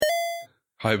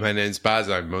Hi, my name's Baz.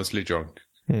 I'm mostly drunk.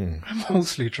 I'm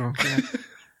mostly drunk, yeah.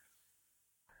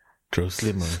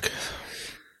 Drosely monk.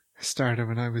 Started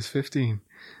when I was 15.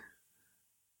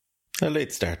 A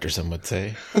late starter, some would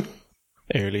say.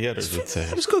 Early others would say.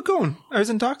 It was good going. I was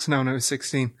in docks now when I was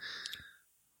 16.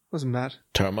 Wasn't bad.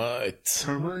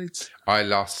 Termites. I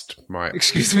lost my...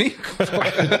 Excuse me?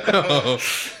 No.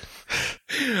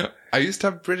 I used to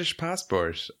have a British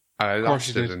passport, and I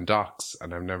lost it in docks,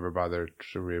 and I've never bothered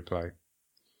to reapply.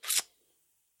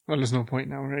 Well, there's no point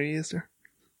now, really, is there?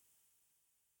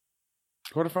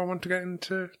 What if I want to get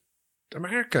into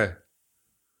America?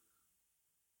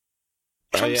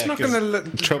 Trump's not going to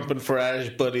let... Trump and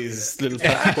Farage buddies' little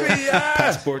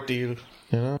passport deal.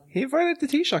 You know? He invited the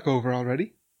Taoiseach over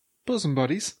already. Bosom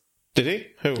buddies. Did he?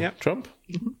 Who? Yeah. Trump?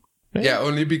 Mm-hmm. Yeah,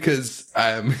 only because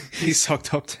he's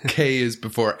sucked up to K is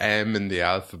before M in the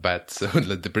alphabet, so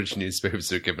like, the British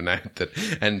newspapers are giving out that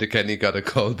Enda Kenny got a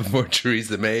call before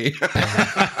Theresa May.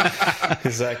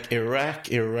 It's like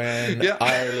Iraq, Iran,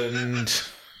 Ireland.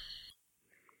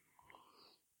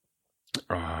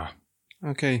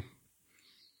 Okay.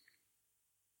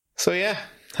 So yeah,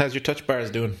 how's your touch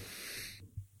bars doing?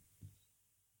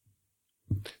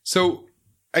 So,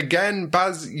 again,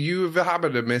 Baz, you have a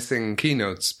habit of missing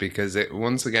keynotes because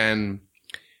once again,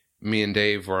 me and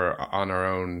Dave were on our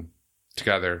own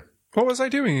together. What was I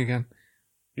doing again?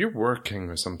 You're working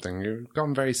or something. You've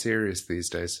gone very serious these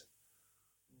days.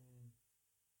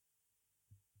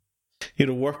 You had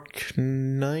a work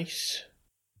night?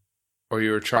 Or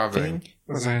you were travelling?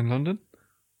 Was I in London?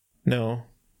 No.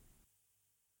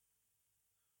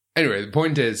 Anyway, the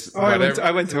point is... I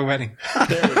went to a wedding.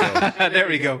 There we go. There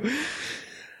we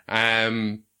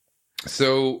go.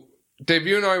 So, Dave,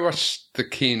 you and I watched the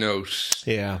keynote.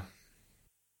 Yeah.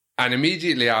 And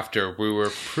immediately after, we were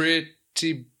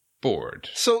pretty bored.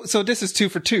 So this is 2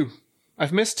 for 2.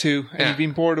 I've missed 2, and you've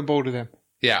been bored of both of them.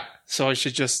 Yeah. So I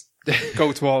should just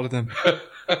go to all of them.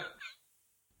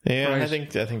 Yeah, Right. I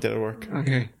think that'll work.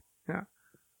 Okay. Yeah.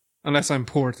 Unless I'm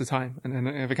poor at the time. And then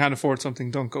if I can't afford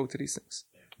something, don't go to these things.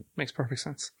 Makes perfect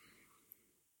sense.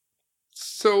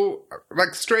 So,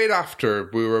 like, straight after,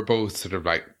 we were both sort of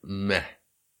like, meh,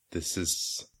 this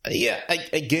is... Yeah,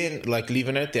 again, like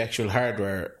leaving out the actual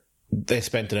hardware, they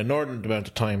spent an inordinate amount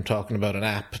of time talking about an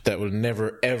app that will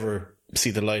never, ever see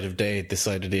the light of day this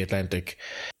side of the Atlantic.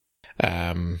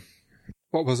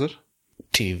 What was it?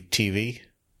 TV.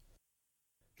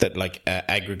 That, like,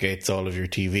 aggregates all of your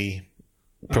TV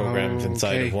programs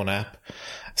inside of one app.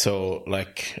 So,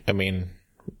 like, I mean,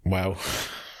 wow.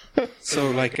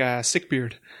 So, like,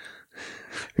 Sickbeard.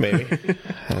 Maybe.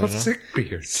 What's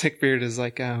Sickbeard? Sickbeard is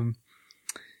like,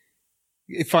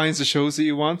 it finds the shows that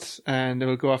you want and it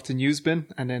will go off to Newsbin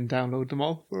and then download them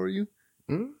all for you.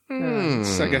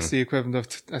 It's, I guess, the equivalent of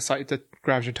a site that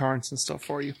grabs your torrents and stuff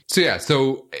for you. So yeah,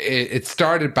 it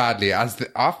started badly, as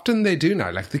often they do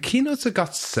now. Like, the keynotes have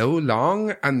got so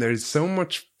long and there's so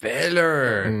much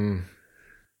filler.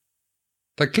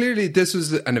 Like, clearly this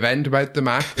was an event about the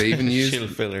Mac. They even used...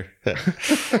 Shield filler.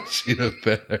 Shield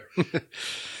filler.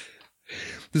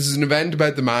 This is an event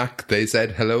about the Mac. They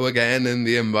said hello again in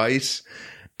the invite.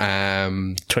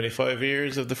 25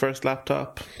 years of the first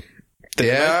laptop. They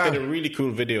did a really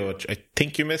cool video, which I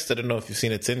think you missed. I don't know if you've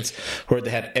seen it since, where they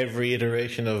had every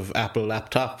iteration of Apple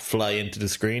laptop fly into the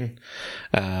screen,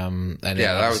 and then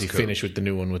obviously cool. finish with the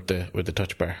new one with the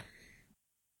touch bar.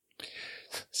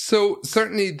 So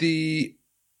certainly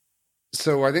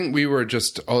so I think we were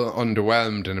just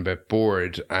underwhelmed and a bit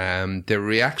bored. The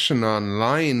reaction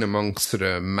online amongst sort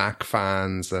of Mac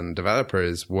fans and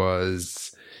developers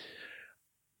was,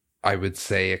 I would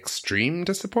say, extreme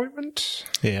disappointment.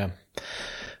 Yeah.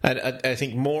 And I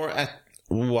think more at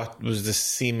what was the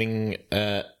seeming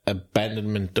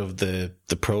abandonment of the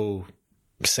Pro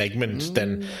segment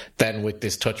than with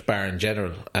this touch bar in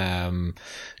general.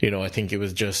 I think it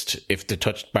was just, if the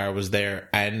touch bar was there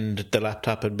and the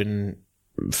laptop had been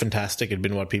fantastic, it'd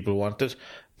been what people wanted,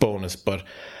 bonus. But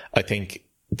I think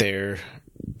they're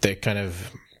kind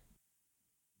of,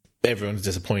 everyone's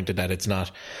disappointed that it's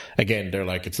not, again, they're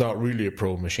like, it's not really a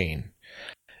Pro machine.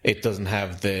 It doesn't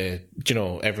have the,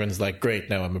 everyone's like,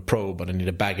 great, now I'm a Pro, but I need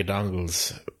a bag of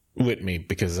dongles with me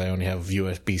because I only have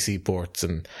USB-C ports.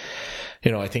 And,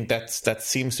 I think that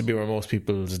seems to be where most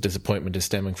people's disappointment is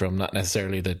stemming from, not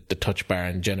necessarily the touch bar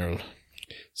in general.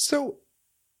 So,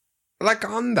 like,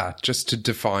 on that, just to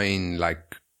define,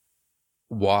 like,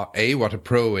 what a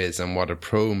Pro is and what a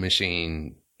Pro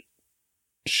machine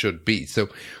should be. So,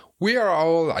 we are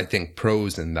all, I think,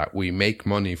 pros in that we make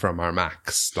money from our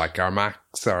Macs. Like, our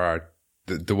Macs are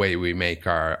the way we make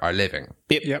our living.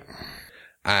 Yep.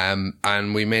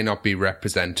 And we may not be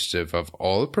representative of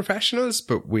all professionals,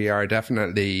 but we are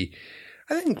definitely,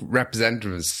 I think,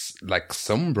 representatives like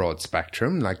some broad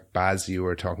spectrum, like Baz, you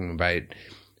were talking about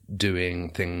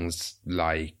doing things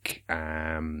like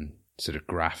sort of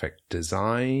graphic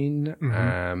design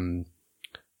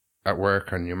at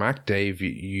work on your Mac. Dave,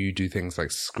 you do things like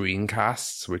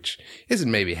screencasts, which isn't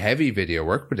maybe heavy video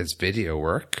work, but it's video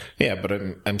work. Yeah, but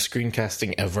I'm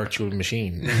screencasting a virtual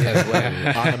machine as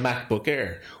well on a MacBook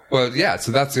Air. Well, yeah,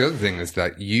 so that's the other thing, is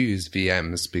that you use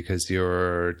VMs because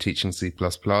you're teaching C++.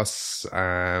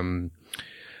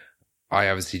 I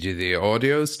obviously do the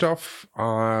audio stuff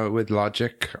with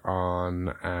Logic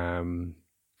on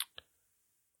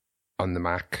the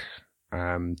Mac.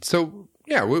 So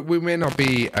yeah, we may not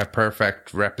be a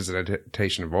perfect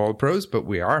representation of all pros, but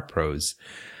we are pros.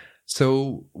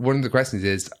 So one of the questions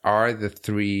is, are the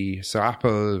three, so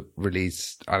Apple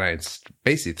announced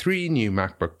basically 3 new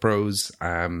MacBook Pros,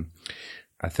 a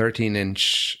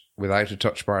 13-inch without a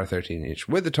touch bar, a 13-inch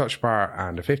with a touch bar,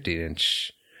 and a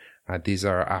 15-inch. These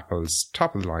are Apple's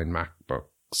top-of-the-line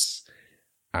MacBooks.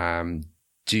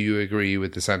 Do you agree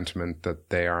with the sentiment that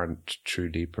they aren't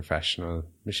truly professional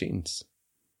machines?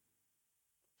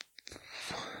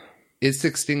 Is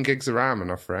 16 gigs of RAM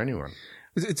enough for anyone?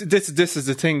 This is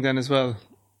the thing then as well.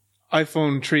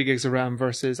 iPhone 3 gigs of RAM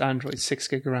versus Android 6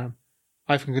 gig of RAM.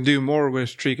 iPhone can do more with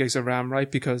 3 gigs of RAM,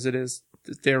 right? Because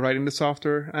they're writing the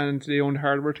software and they own the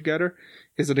hardware together.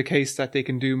 Is it a case that they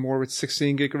can do more with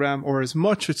 16 gig of RAM, or as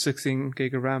much with 16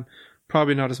 gig of RAM?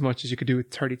 Probably not as much as you could do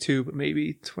with 32, but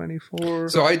maybe 24.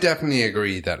 So I definitely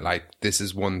agree that this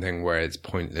is one thing where it's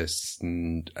pointless,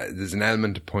 and there's an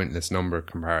element of pointless number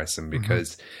comparison,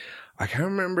 because I can't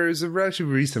remember, it was a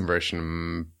relatively recent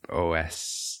version of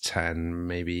OS 10,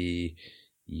 maybe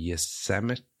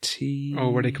Yosemite. Oh,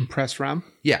 where they compress RAM?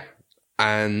 Yeah.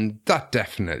 And that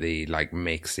definitely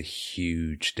makes a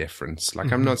huge difference.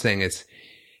 I'm not saying it's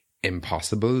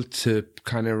impossible to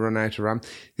kind of run out of RAM.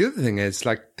 The other thing is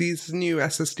these new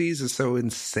SSDs are so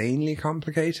insanely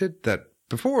complicated that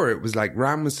before it was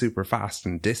RAM was super fast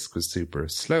and disk was super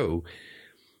slow.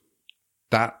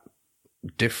 That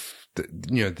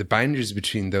the boundaries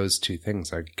between those two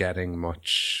things are getting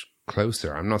much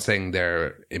closer. I'm not saying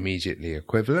they're immediately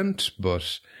equivalent,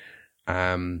 but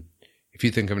if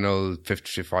you think of an old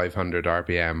 5500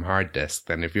 RPM hard disk,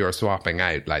 then if you're swapping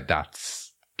out, that's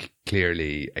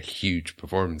clearly a huge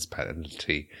performance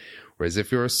penalty. Whereas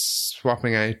if you're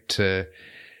swapping out to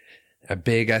a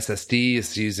big SSD,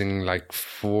 it's using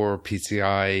 4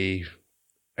 PCI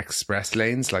Express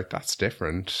lanes, that's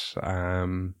different. So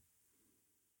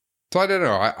I don't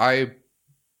know.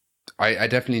 I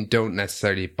definitely don't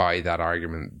necessarily buy that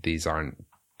argument. These aren't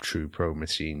true pro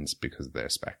machines because of their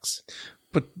specs.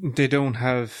 But they don't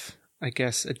have, I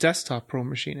guess, a desktop pro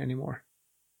machine anymore.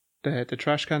 The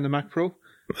trash can, the Mac Pro.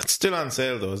 It's still on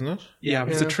sale though, isn't it? Yeah,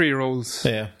 but it's a 3-year-old's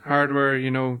hardware.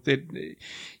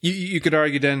 You could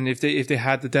argue then if they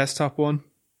had the desktop one,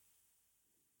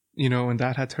 and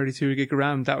that had 32 gig of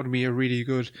RAM, that would be a really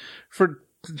good for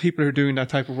people who are doing that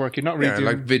type of work. You're not really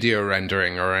doing video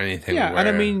rendering or anything. Yeah, and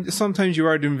I mean, sometimes you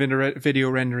are doing video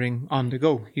rendering on the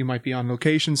go. You might be on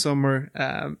location somewhere,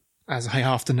 as I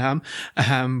often am,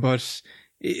 but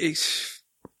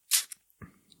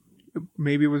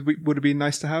maybe would it be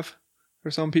nice to have for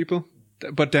some people?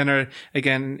 But then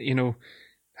again,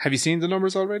 have you seen the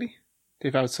numbers already?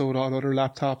 They've outsold all other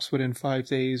laptops within 5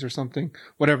 days or something,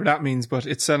 whatever that means, but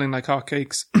it's selling like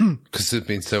hotcakes. Because there's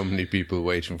been so many people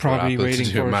waiting for Apple to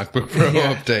do a MacBook Pro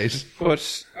update.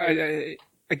 But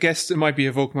I guess it might be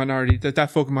a vocal minority.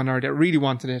 That vocal minority that really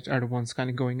wanted it are the ones kind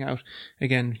of going out.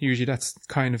 Again, usually that's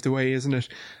kind of the way, isn't it?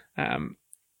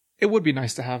 It would be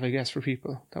nice to have, I guess, for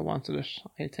people that wanted it,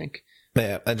 I think.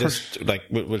 Yeah, and just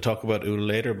we'll talk about Ool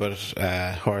later, but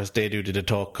Horace Daydew did a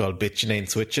talk called "Bitchin' Ain't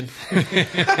Switching,"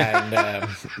 and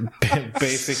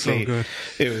basically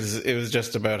it was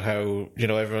just about how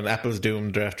everyone, Apple's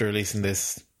doomed after releasing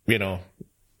this, and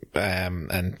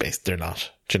they're not,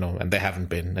 and they haven't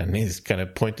been, and he's kind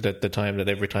of pointed at the time that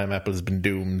every time Apple's been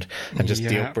doomed, and just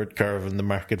the upward curve and the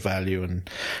market value and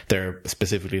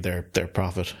specifically their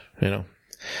profit,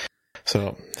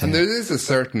 So and there is a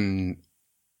certain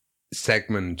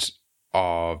segment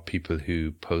of people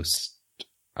who post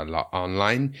a lot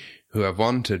online who have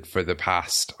wanted for the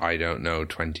past,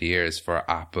 20 years for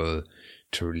Apple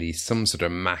to release some sort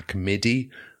of Mac MIDI,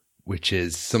 which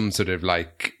is some sort of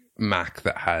Mac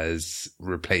that has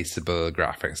replaceable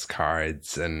graphics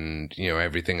cards and,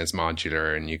 everything is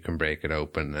modular and you can break it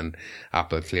open. And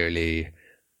Apple clearly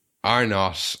are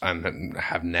not and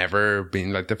have never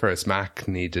been like the first Mac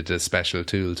needed a special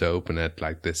tool to open it.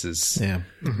 Like this is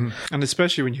And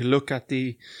especially when you look at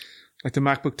the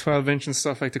MacBook 12-inch and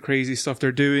stuff, like the crazy stuff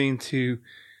they're doing to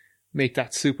make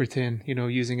that super thin, you know,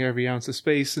 using every ounce of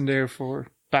space in there for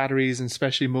batteries, and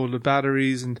especially molded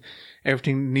batteries, and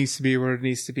everything needs to be where it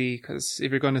needs to be, because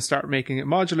if you're going to start making it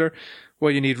modular,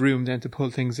 well, you need room then to pull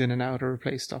things in and out or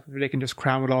replace stuff. If they can just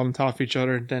cram it all on top of each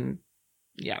other, then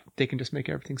yeah, they can just make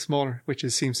everything smaller, which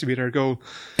seems to be their goal.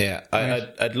 Yeah, right.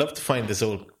 I'd love to find this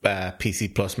old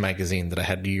PC Plus magazine that I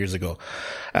had years ago,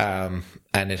 and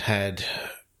it had,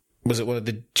 was it one of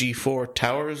the G4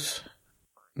 towers?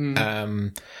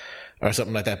 Or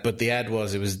something like that, but the ad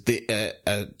was, it was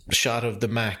a shot of the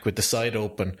Mac with the side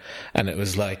open, and it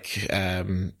was like,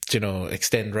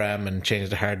 extend RAM and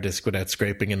change the hard disk without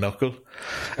scraping a knuckle,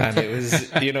 and it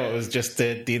was, it was just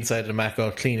the inside of the Mac all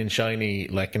clean and shiny,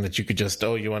 like, and that you could just,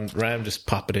 you want RAM, just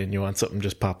pop it in, you want something,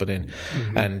 just pop it in,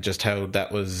 and just how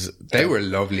that was. They were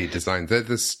lovely designs.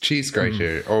 This cheese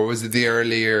grater, or was it the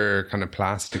earlier kind of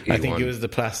plasticky one? I think it was the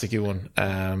plasticky one,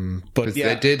 but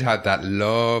yeah, they did have that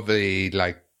lovely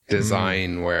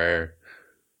design where,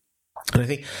 and I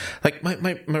think like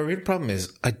my real problem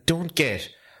is I don't get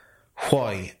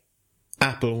why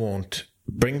Apple won't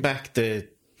bring back the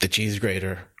cheese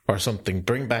grater or something,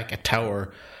 bring back a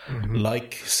tower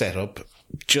like setup,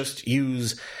 just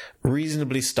use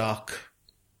reasonably stock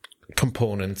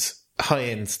components, high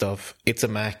end stuff. It's a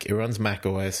Mac, it runs Mac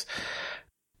OS,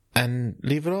 and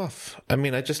leave it off. I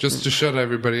mean, just to shut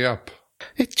everybody up.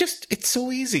 It's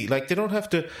so easy. Like, they don't have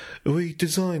to, we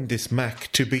designed this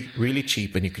Mac to be really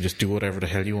cheap and you can just do whatever the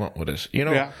hell you want with it,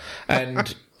 Yeah.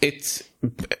 And it's,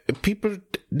 people,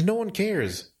 no one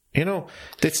cares,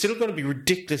 It's still going to be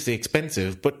ridiculously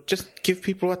expensive, but just give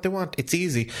people what they want. It's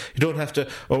easy. You don't have to,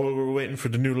 we're waiting for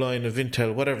the new line of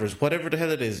Intel, whatever the hell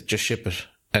it is, just ship it.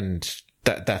 And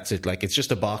that's it. Like, it's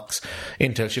just a box.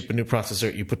 Intel ship a new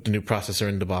processor, you put the new processor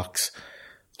in the box.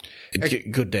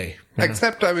 Good day.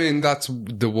 Except, I mean, that's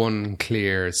the one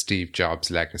clear Steve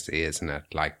Jobs legacy, isn't it?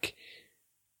 Like,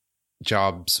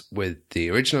 Jobs with the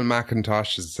original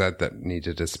Macintosh, as I said, that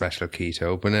needed a special key to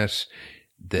open it.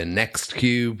 The Next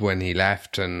Cube when he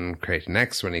left, and Create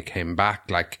Next when he came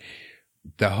back. Like,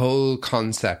 the whole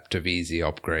concept of easy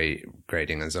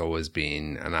upgrading has always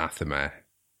been anathema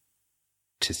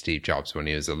to Steve Jobs when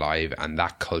he was alive, and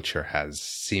that culture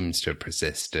seems to have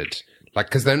persisted. Like,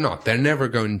 because they're never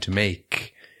going to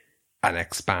make an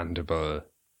expandable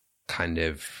kind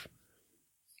of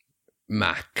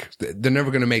Mac. They're never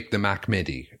going to make the Mac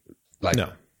MIDI. Like,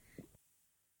 no.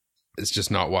 It's just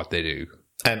not what they do.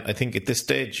 And I think at this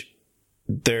stage,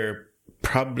 they're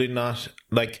probably not,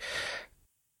 like,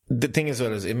 the thing as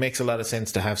well is it makes a lot of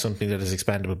sense to have something that is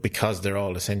expandable because they're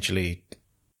all essentially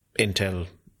Intel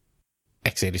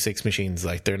x86 machines.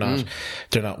 Like, they're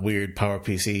not weird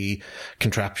PowerPC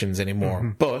contraptions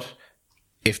anymore. But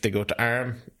if they go to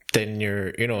ARM, then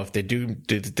if they do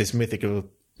this mythical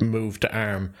move to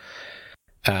ARM,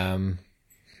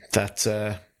 that's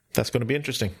going to be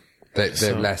interesting.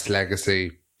 They've less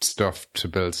legacy stuff to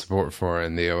build support for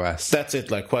in the OS. That's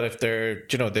it. Like, what if they're,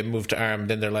 they move to ARM,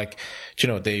 then they're like,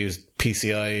 they use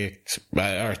PCI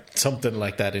or something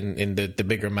like that in the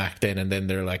bigger Mac then, and then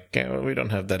they're like, we don't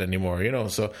have that anymore,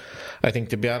 So I think,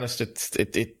 to be honest,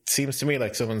 it seems to me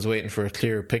like someone's waiting for a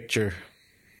clearer picture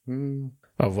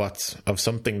of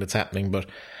something that's happening, but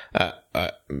I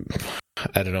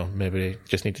don't know, maybe they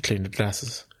just need to clean the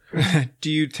glasses. Do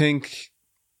you think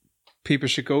people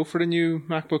should go for the new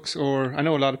MacBooks? Or I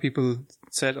know a lot of people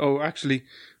said, actually,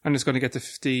 I'm just going to get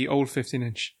the old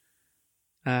 15-inch.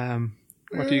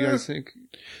 What do you guys think?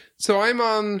 So I'm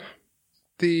on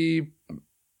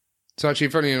so actually,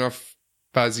 funny enough,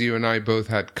 Baz, you and I both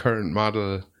had current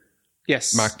model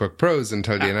MacBook Pros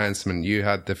until the announcement. You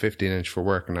had the 15-inch for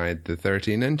work and I had the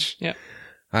 13-inch. Yeah.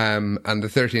 And the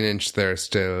 13-inch they're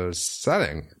still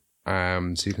selling.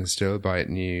 So you can still buy it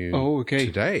new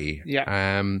today.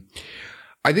 Yeah.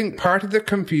 I think part of the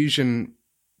confusion,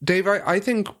 Dave, I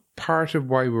think part of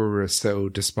why we were so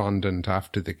despondent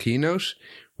after the keynote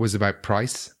was about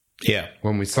price. Yeah.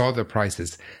 When we saw the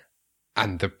prices,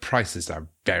 and the prices are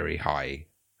very high.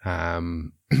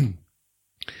 And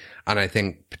I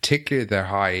think particularly they're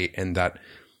high in that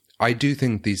I do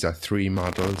think these are 3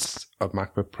 models of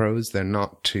MacBook Pros. They're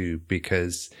not 2,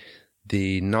 because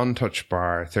the non-touch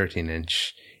bar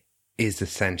 13-inch is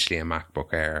essentially a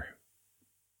MacBook Air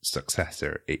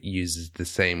successor. It uses the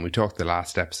same. We talked the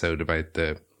last episode about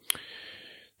the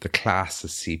class of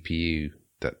CPU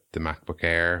that the MacBook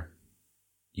Air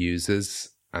uses,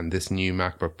 and this new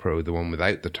MacBook Pro, the one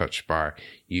without the touch bar,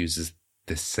 uses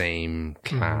the same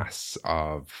class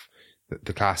of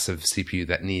the class of CPU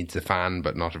that needs a fan,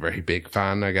 but not a very big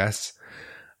fan, I guess.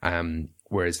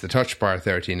 Whereas the Touch Bar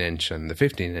 13-inch and the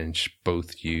 15-inch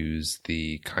both use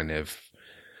the kind of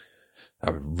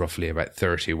roughly about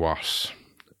 30 watt,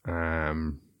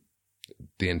 the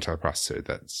Intel processor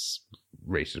that's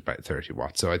rated about 30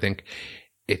 watts. So I think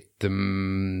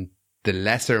the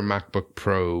lesser MacBook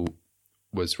Pro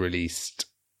was released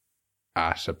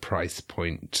at a price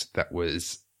point that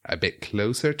was a bit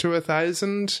closer to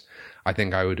 1,000, I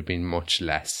think I would have been much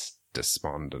less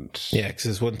despondent. Yeah, because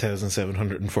it's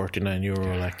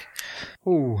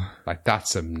 €1,749. Like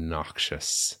that's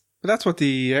obnoxious. But that's what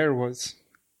the Air was.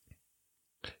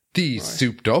 The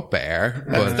souped up Air,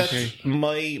 but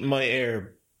my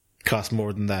Air cost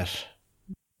more than that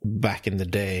back in the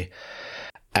day,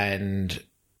 and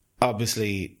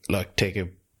obviously, like, take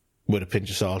it with a pinch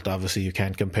of salt. Obviously, you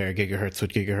can't compare gigahertz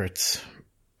with gigahertz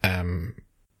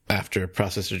after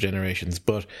processor generations,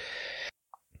 but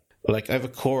like I have a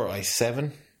Core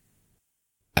i7,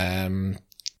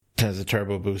 has a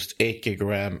turbo boost, 8 gig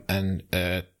RAM, and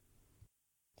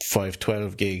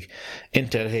 512 gig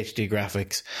Intel HD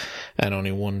graphics, and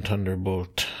only one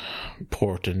Thunderbolt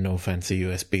port and no fancy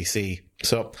USB-C.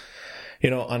 So,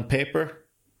 on paper,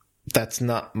 that's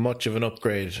not much of an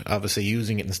upgrade. Obviously,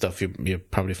 using it and stuff, you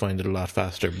probably find it a lot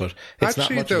faster, but it's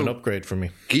actually not much of an upgrade for me.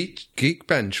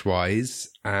 Geekbench wise,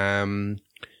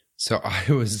 so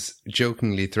I was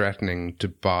jokingly threatening to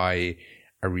buy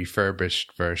a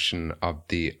refurbished version of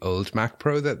the old Mac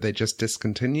Pro that they just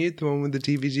discontinued, the one with the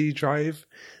DVD drive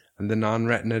and the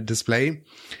non-retina display. And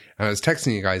I was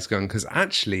texting you guys going, because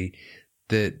actually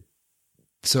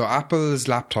so Apple's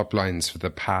laptop lines for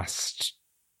the past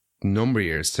number of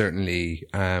years, certainly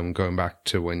going back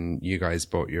to when you guys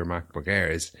bought your MacBook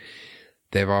Airs,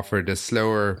 they've offered a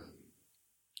slower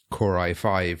Core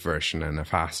i5 version and a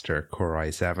faster Core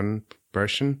i7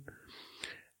 version.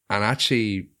 And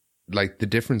actually, like, the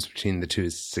difference between the two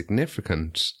is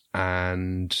significant.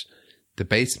 And the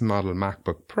base model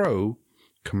MacBook Pro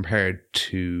compared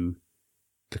to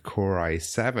the Core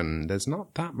i7, there's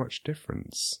not that much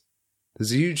difference.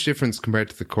 There's a huge difference compared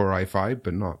to the Core i5,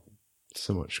 but not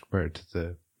so much compared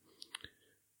to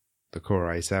the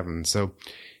Core i7. So,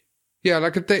 yeah,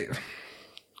 like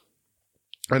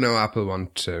I know Apple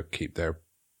want to keep their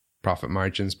profit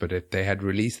margins, but if they had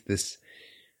released this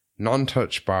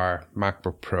non-touch bar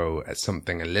MacBook Pro at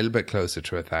something a little bit closer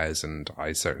to 1,000,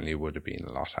 I certainly would have been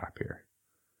a lot happier.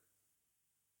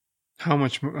 How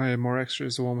much more extra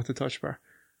is the one with the touch bar?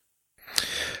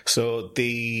 So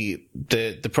the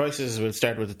prices will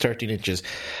start with the 13 inches.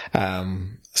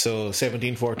 So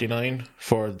 $1,749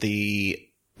 for the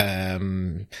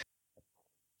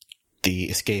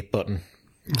escape button.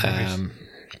 Right.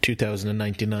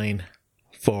 $2,099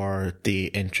 for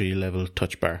the entry level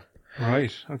touch bar.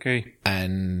 Right. Okay.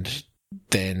 And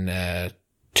then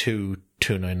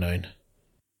 $299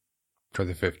 for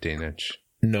the 15-inch.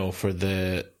 No, for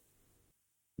the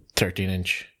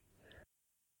 13-inch.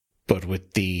 But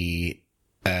with the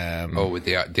with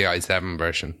the i7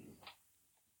 version.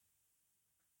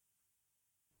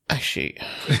 Actually,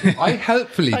 I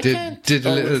helpfully did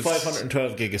a little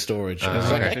 512 gig of storage. I was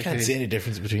like, I can't see any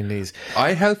difference between these.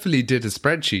 I helpfully did a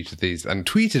spreadsheet of these and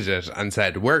tweeted it and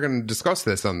said, we're going to discuss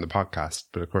this on the podcast,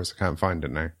 but of course I can't find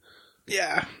it now.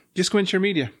 Yeah, just go into your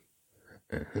media.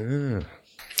 Uh-huh.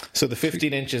 So the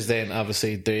 15 inches then,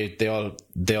 obviously, they all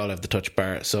have the touch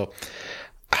bar. So,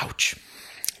 ouch.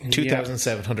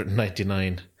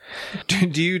 2,799.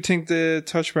 Do you think the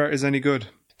touch bar is any good?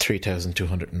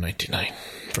 3,299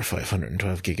 for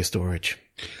 512 gig of storage.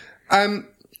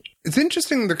 It's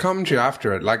interesting the commentary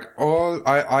after it. Like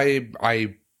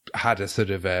I had a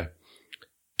sort of a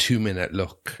 2-minute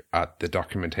look at the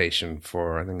documentation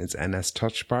for, I think it's NS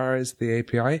Touch Bar is the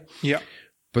API. Yeah.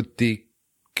 But the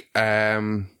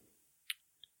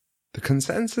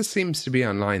consensus seems to be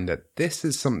online that this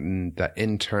is something that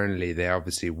internally they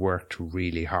obviously worked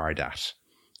really hard at.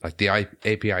 Like the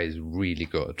API is really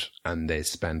good and they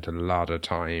spent a lot of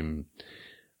time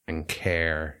and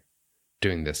care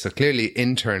doing this. So clearly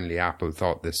internally Apple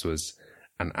thought this was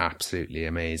an absolutely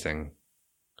amazing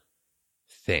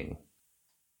thing.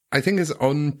 I think it's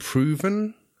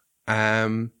unproven.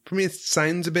 For me it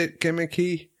sounds a bit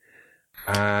gimmicky.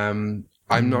 I'm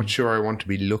not sure I want to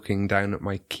be looking down at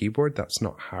my keyboard. That's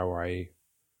not how I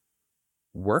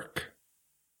work.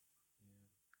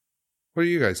 What do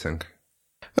you guys think?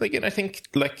 Well, again, I think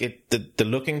like the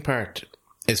looking part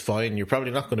is fine. You're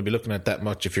probably not going to be looking at that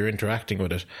much if you're interacting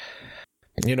with it.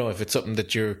 If it's something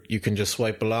that you can just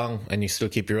swipe along and you still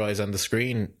keep your eyes on the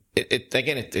screen,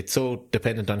 it's so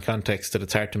dependent on context that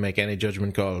it's hard to make any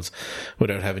judgment calls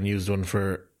without having used one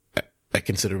for a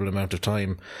considerable amount of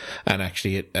time, and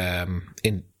actually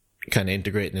in kind of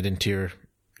integrating it into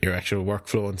your actual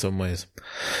workflow in some ways.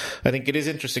 I think it is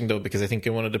interesting though, because I think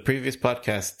in one of the previous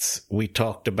podcasts we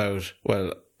talked about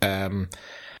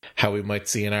how we might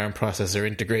see an ARM processor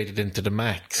integrated into the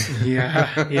Macs. Yeah.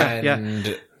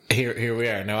 And here we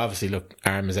are now. Obviously, look,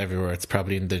 ARM is everywhere. It's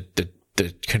probably in the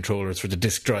controllers for the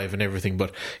disk drive and everything,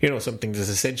 but something that's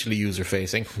essentially user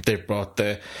facing. They've brought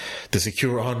the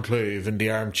secure enclave and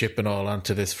the ARM chip and all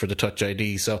onto this for the Touch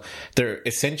ID, so they're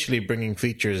essentially bringing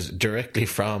features directly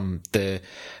from the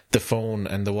phone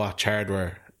and the watch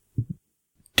hardware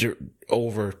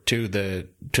over to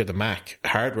the Mac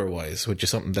hardware wise, which is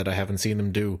something that I haven't seen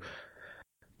them do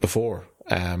before.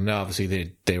 Now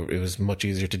obviously it was much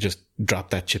easier to just drop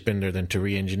that chip in there than to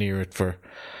re-engineer it for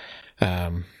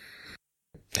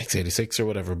x86 or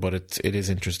whatever, but it is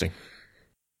interesting.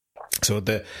 So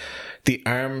the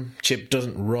ARM chip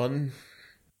doesn't run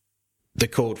the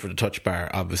code for the touch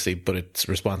bar, obviously, but it's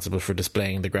responsible for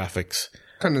displaying the graphics.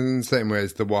 Kind of in the same way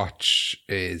as the watch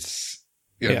is,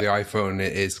 the iPhone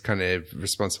is kind of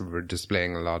responsible for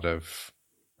displaying a lot of,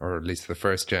 or at least the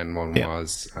first gen one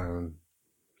was.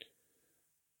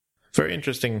 Very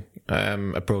interesting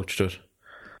approach to it.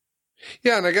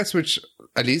 Yeah, and I guess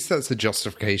at least that's a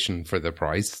justification for the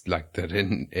price, like that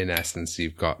in essence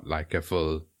you've got like a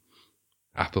full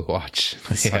Apple Watch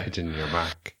inside in your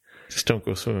Mac. Just don't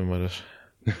go swimming with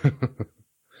it.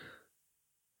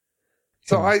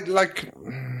 So I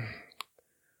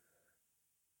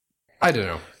don't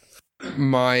know.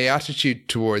 My attitude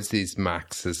towards these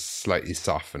Macs has slightly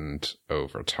softened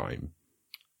over time.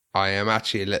 I am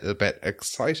actually a little bit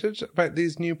excited about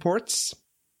these new ports.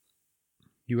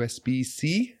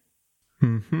 USB-C.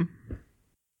 Mm-hmm.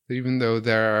 Even though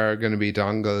there are going to be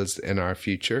dongles in our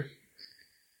future.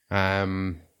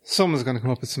 Someone's going to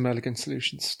come up with some elegant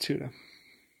solutions to them.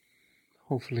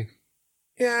 Hopefully.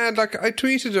 Yeah, like I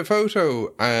tweeted a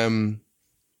photo.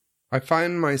 I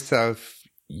find myself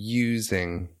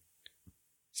using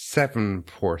 7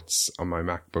 ports on my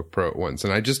MacBook Pro at once,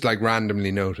 and I just like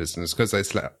randomly noticed, and it's because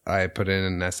I put in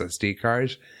an SSD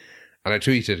card, and I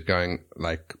tweeted going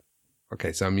like,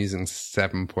 okay, so I'm using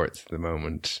 7 ports at the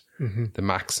moment. Mm-hmm. The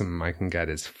maximum I can get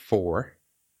is 4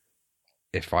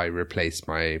 if I replace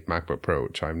my MacBook Pro,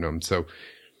 which I've known. So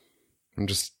I'm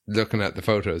just looking at the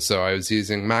photos. So I was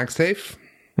using MagSafe,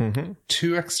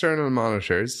 2 external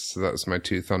monitors. So that was my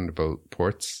 2 Thunderbolt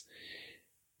ports.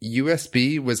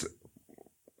 USB was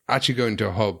actually going to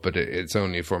a hub, but it's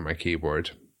only for my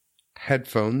keyboard.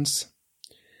 Headphones.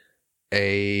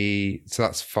 So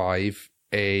that's 5.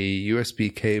 A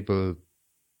USB cable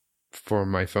for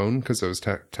my phone because I was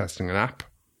testing an app.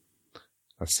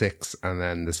 A 6, and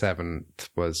then the 7th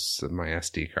was my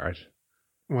SD card.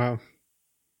 Wow.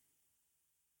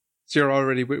 So you're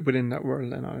already within that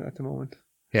world then at the moment.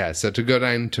 Yeah, so to go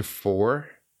down to 4.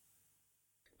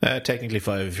 Technically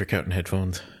 5 if you're counting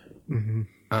headphones. Mm-hmm.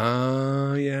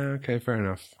 Yeah, okay, fair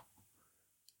enough.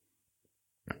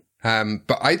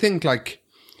 But I think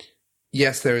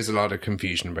yes, there is a lot of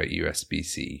confusion about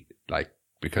USB-C,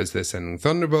 because they're sending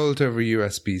Thunderbolt over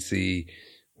USB-C.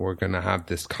 We're going to have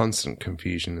this constant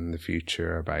confusion in the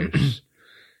future about...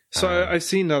 So I've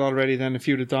seen that already then, a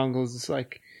few of the dongles. It's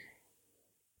like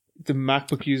the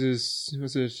MacBook uses,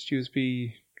 was it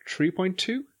USB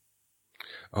 3.2?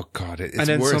 Oh God, it's and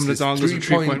then worse. some of the dongles are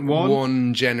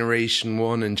 3.1, Generation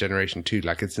 1 and Generation 2.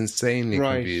 It's insanely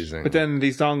confusing. But then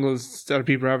these dongles that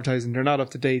people are advertising, they're not up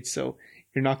to date, so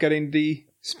you're not getting the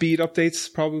speed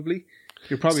updates probably.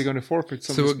 You're probably going to forfeit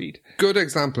some of the speed. Good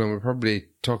example, and we'll probably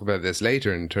talk about this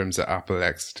later in terms of Apple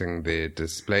exiting the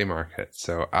display market.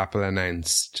 So Apple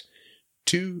announced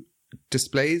 2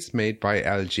 displays made by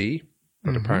LG,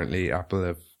 but apparently Apple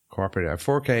have incorporated a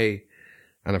 4K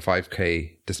and a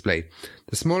 5K display.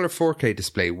 The smaller 4K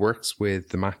display works with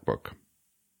the MacBook.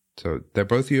 So they're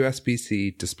both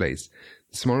USB-C displays.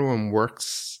 The smaller one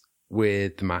works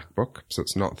with the MacBook, so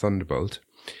it's not Thunderbolt.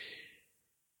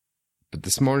 But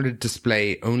the smaller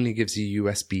display only gives you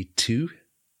USB 2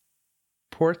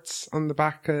 ports on the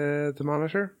back of the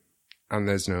monitor, and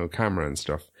there's no camera and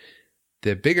stuff.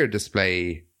 The bigger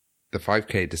display, the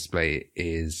 5K display,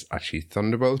 is actually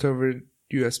Thunderbolt over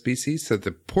USB-C, so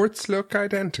the ports look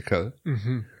identical.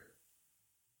 Mm-hmm.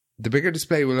 The bigger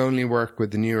display will only work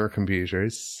with the newer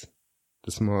computers.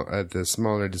 The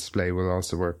smaller display will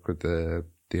also work with the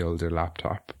older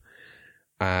laptop.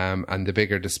 And the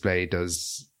bigger display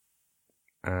does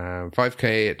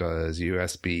 5K, it does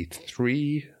USB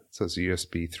 3, so it's a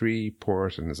USB 3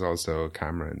 port, and there's also a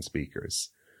camera and speakers.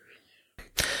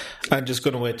 I'm just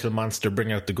going to wait till Monster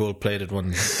bring out the gold-plated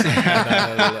ones.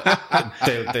 And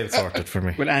they'll sort it for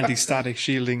me. With anti-static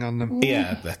shielding on them.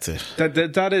 Yeah, that's it.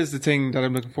 That is the thing that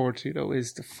I'm looking forward to, though,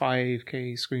 is the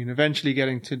 5K screen. Eventually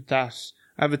getting to that.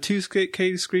 I have a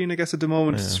 2K screen, I guess, at the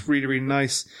moment. Yeah. It's really, really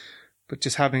nice. But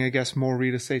just having, I guess, more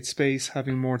real estate space,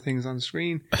 having more things on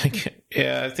screen.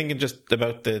 Yeah, I think just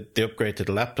about the upgrade to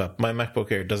the laptop. My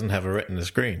MacBook Air doesn't have a retina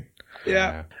screen.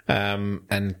 Yeah.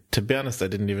 And to be honest, I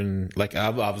didn't even, like,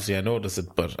 obviously I noticed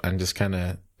it, but I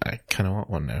kind of want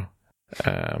one now.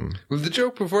 Well, the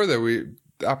joke before that,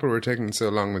 Apple were taking so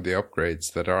long with the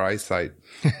upgrades that our eyesight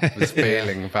was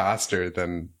failing faster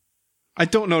than... I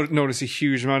don't notice a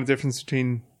huge amount of difference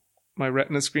between my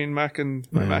retina screen Mac and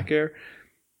my Mac Air.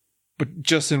 But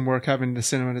just in work, having the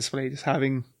cinema display, just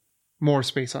having more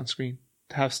space on screen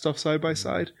to have stuff side by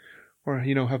side, or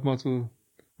have multiple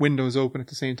windows open at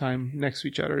the same time next to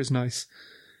each other is nice.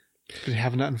 But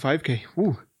having that in 5K,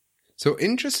 woo. So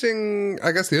interesting.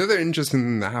 I guess the other interesting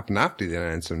thing that happened after the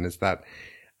announcement is that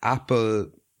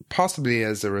Apple, possibly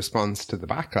as a response to the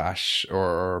backlash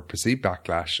or perceived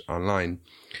backlash online,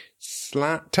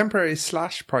 temporarily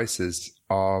slashed prices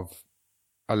of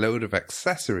a load of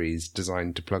accessories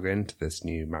designed to plug into this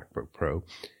new MacBook Pro,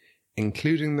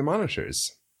 including the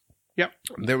monitors. Yep.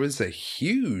 There was a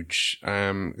huge,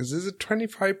 is this a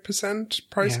 25%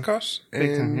 price cut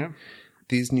in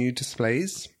these new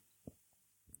displays,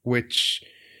 which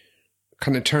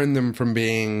kind of turned them from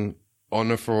being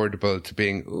unaffordable to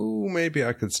being, maybe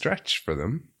I could stretch for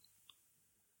them.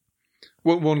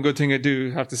 Well, one good thing I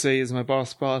do have to say is my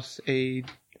boss bought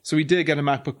so we did get a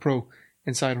MacBook Pro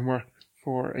inside and work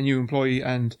for a new employee,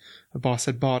 and a boss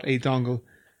had bought a dongle,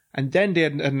 and then they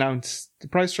had announced the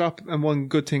price drop. And one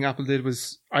good thing Apple did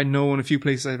was, I know in a few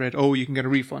places I read, you can get a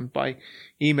refund by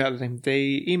emailing them.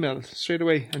 They emailed straight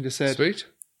away and just said, "Sweet,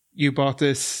 you bought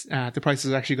this. The price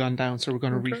has actually gone down, so we're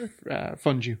going to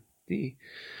refund you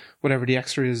whatever the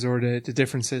extra is or the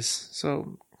difference is."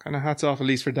 So kind of hats off at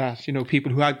least for that.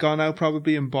 People who had gone out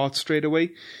probably and bought straight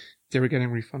away, they were getting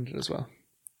refunded as well.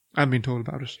 I'm being told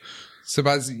about it. So,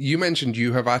 Baz, you mentioned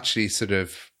you have actually sort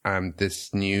of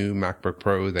this new MacBook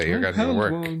Pro that you're getting to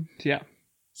work. Yeah.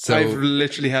 So I've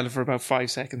literally held it for about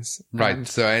 5 seconds. Right.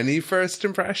 So any first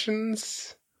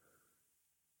impressions?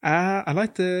 I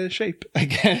like the shape, I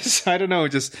guess. I don't know.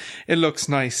 Just, it looks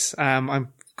nice.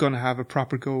 I'm going to have a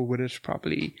proper go with it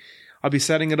probably. I'll be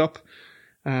setting it up.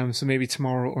 So maybe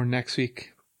tomorrow or next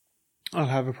week, I'll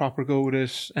have a proper go with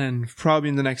it. And probably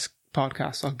in the next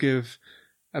podcast, I'll give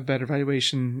a better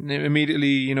valuation.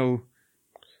 Immediately, the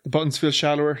buttons feel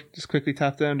shallower. Just quickly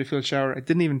tap down, they feel shallower. I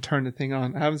didn't even turn the thing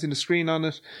on. I haven't seen the screen on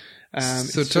it.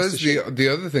 So tell us the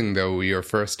other thing, though, your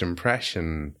first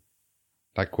impression,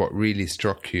 like what really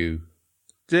struck you.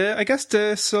 I guess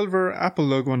the silver Apple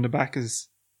logo on the back is,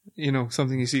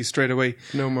 something you see straight away.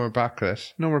 No more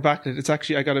backlit. No more backlit. It's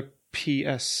actually, I got a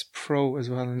PS Pro as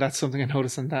well, and that's something I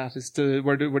noticed on that is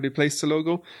where they place the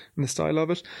logo and the style of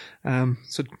it.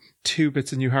 So 2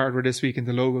 bits of new hardware this week, and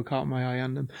the logo caught my eye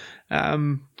on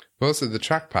them. Also the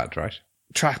trackpad, right?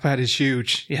 Trackpad is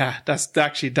huge. Yeah,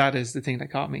 that is the thing that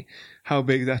caught me. How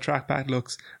big that trackpad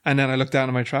looks. And then I looked down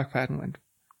at my trackpad and went,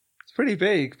 it's pretty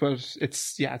big, but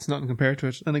it's nothing compared to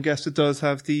it. And I guess it does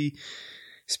have the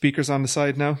speakers on the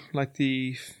side now, like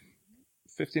the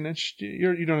 15-inch.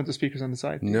 You don't have the speakers on the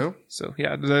side. No. So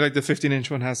yeah, like the 15-inch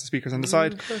one has the speakers on the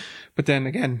side. Okay. But then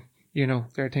again, there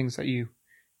are things that your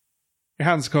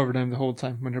hands cover them the whole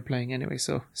time when they're playing anyway.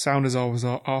 So sound is always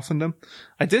off on them.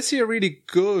 I did see a really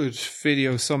good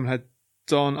video someone had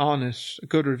done on it, a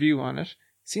good review on it.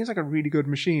 Seems like a really good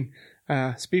machine.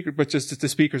 But just the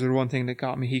speakers are the one thing that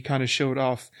got me. He kind of showed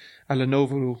off a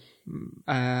Lenovo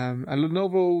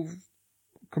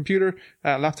computer,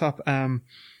 laptop,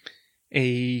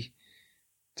 the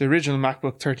original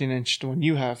MacBook 13-inch, the one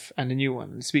you have, and the new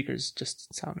one. The speakers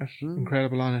just sounded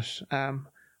incredible on it.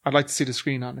 I'd like to see the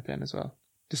screen on it then as well.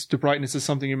 Just the brightness is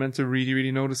something you're meant to really,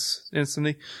 really notice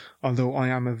instantly. Although I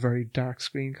am a very dark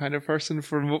screen kind of person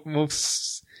for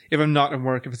most. If I'm not in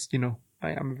work, if it's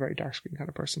I am a very dark screen kind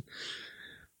of person.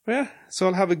 But yeah, so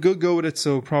I'll have a good go with it.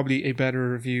 So probably a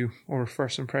better review or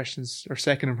first impressions or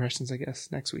second impressions, I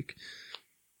guess, next week.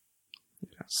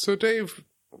 Yeah. So Dave,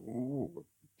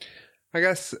 I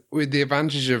guess with the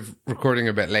advantage of recording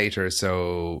a bit later,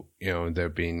 so, there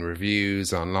have been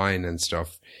reviews online and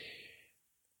stuff.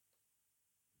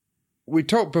 We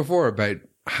talked before about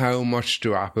how much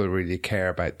do Apple really care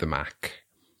about the Mac.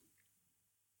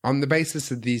 On the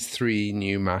basis of these 3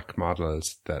 new Mac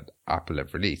models that Apple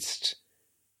have released,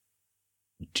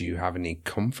 do you have any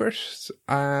comfort?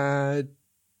 Do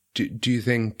you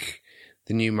think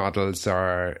the new models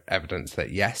are evidence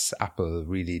that yes, Apple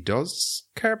really does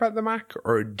care about the Mac?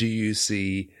 Or do you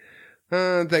see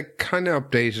they kind of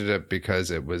updated it because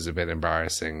it was a bit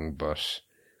embarrassing, but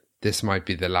this might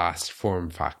be the last form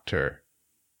factor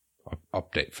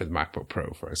update for the MacBook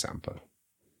Pro, for example?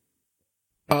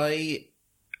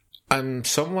 I'm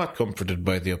somewhat comforted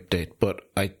by the update, but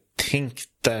I think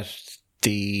that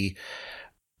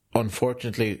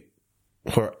unfortunately,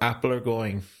 where Apple are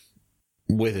going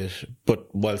with it, but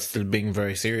while still being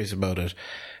very serious about it,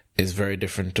 is very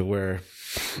different to where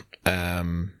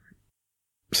some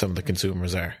of the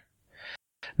consumers are.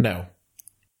 Now,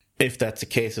 if that's a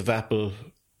case of Apple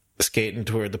skating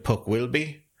to where the puck will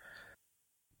be,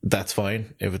 that's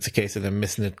fine. If it's a case of them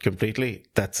missing it completely,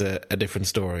 that's a different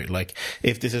story. Like,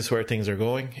 if this is where things are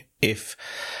going,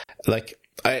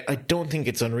 I don't think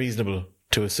it's unreasonable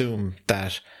to assume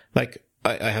that, like,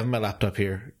 I have my laptop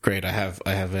here. Great. I have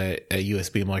a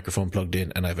USB microphone plugged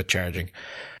in and I have it charging.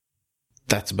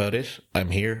 That's about it.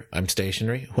 I'm here. I'm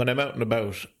stationary. When I'm out and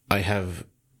about, I have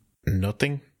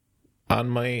nothing on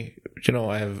my,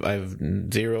 I have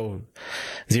zero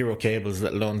cables,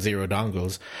 let alone zero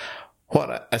dongles.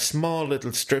 What a small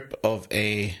little strip of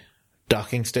a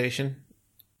docking station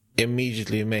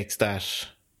immediately makes that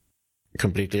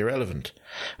completely irrelevant.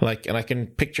 Like, and I can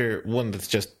picture one that's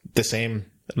just the same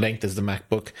length as the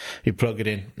MacBook. You plug it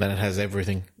in and it has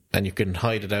everything, and you can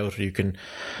hide it out, or you can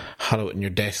hollow it in your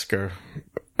desk or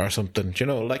something,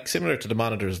 like similar to the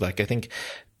monitors. Like, I think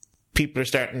people are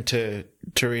starting to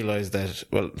realize that,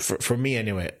 well, for me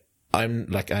anyway, I'm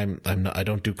not, I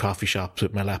don't do coffee shops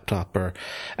with my laptop or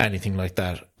anything like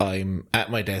that. I'm at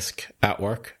my desk at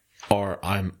work, or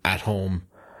I'm at home,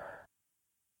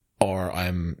 or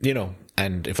I'm,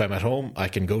 and if I'm at home, I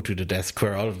can go to the desk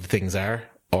where all of the things are,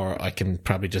 or I can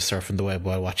probably just surf on the web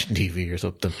while watching TV or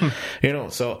something.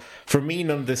 So for me,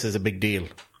 none of this is a big deal.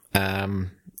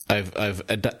 I've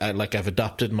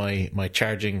adopted my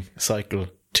charging cycle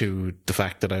to the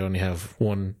fact that I only have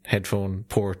one headphone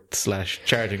port /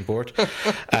 charging port.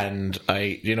 And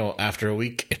after a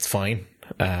week, it's fine.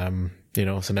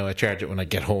 So now I charge it when I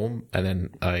get home, and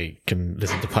then I can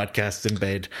listen to podcasts in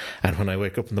bed. And when I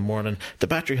wake up in the morning, the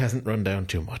battery hasn't run down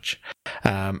too much.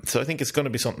 So I think it's going to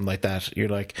be something like that. You're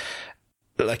like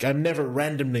I'm never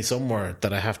randomly somewhere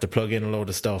that I have to plug in a load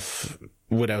of stuff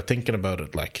without thinking about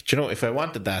it. Like, if I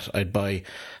wanted that, I'd buy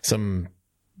some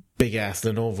big ass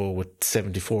Lenovo with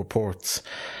 74 ports,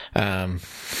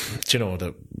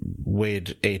 that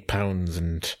weighed 8 pounds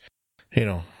and,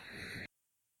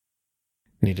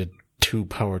 needed 2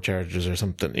 power chargers or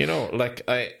something.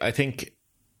 I think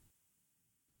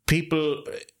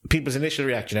people's initial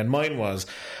reaction, and mine was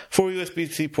 4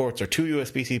 USB-C ports or 2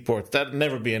 USB-C ports, that'd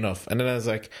never be enough. And then I was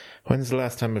like, when's the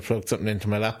last time I plugged something into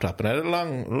my laptop? And I had a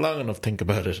long enough think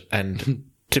about it. And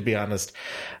to be honest,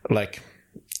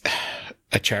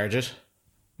 I charge it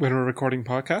when we're recording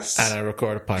podcasts, and I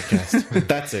record a podcast.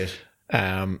 That's it.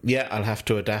 I'll have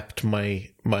to adapt my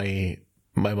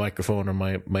microphone or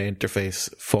my interface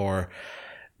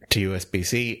to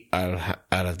USB-C. I'll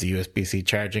have the USB-C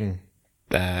charging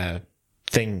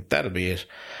thing. That'll be it.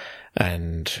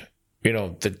 And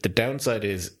the downside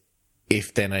is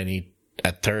if then I need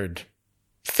a third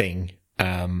thing.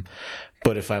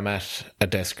 But if I'm at a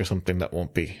desk or something, that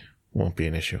won't be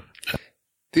an issue.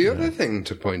 The other thing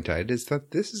to point out is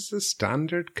that this is a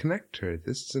standard connector.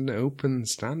 This is an open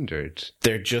standard.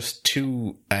 They're just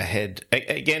too ahead.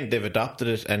 Again, they've adopted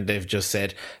it and they've just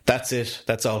said, that's it.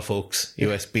 That's all, folks.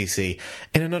 USB-C.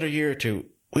 In another year or two,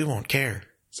 we won't care.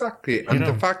 Exactly. And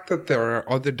the fact that there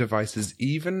are other devices,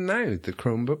 even now, the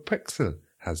Chromebook Pixel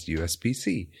has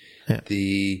USB-C. Yeah.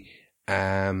 The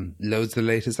loads of the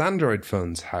latest Android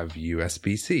phones have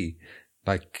USB-C.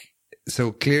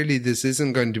 So clearly this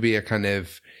isn't going to be a kind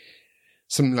of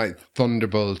something like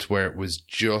Thunderbolt where it was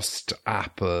just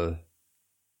Apple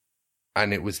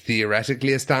and it was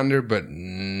theoretically a standard, but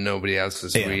nobody else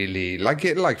was really like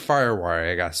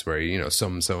FireWire, I guess, where,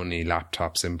 some Sony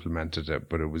laptops implemented it,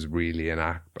 but it was really an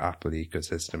Apple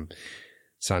ecosystem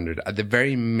standard. At the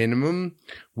very minimum,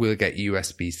 we'll get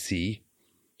USB-C.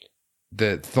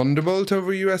 The Thunderbolt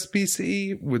over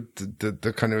USB-C with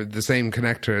the kind of the same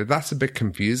connector, that's a bit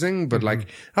confusing, but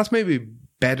that's maybe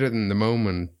better than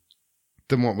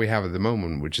what we have at the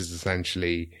moment, which is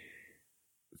essentially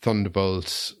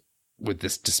Thunderbolt with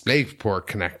this DisplayPort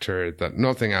connector that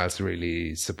nothing else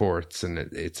really supports, and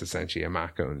it's essentially a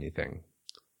Mac only thing.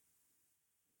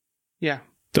 Yeah.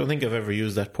 Don't think I've ever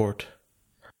used that port.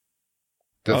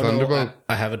 The Thunderbolt?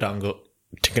 I have a dongle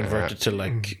to convert it to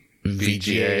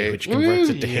VGA, which converts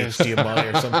it to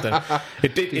HDMI or something.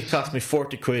 It cost me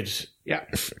 40 quid Yeah.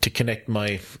 to connect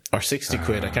or 60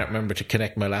 quid, I can't remember, to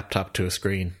connect my laptop to a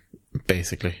screen,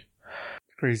 basically.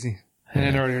 Crazy. And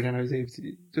then earlier then I was able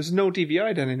to... There's no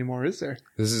DVI then anymore, is there?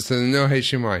 So no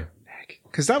HDMI.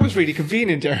 Because that was really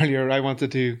convenient earlier. I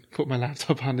wanted to put my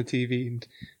laptop on the TV and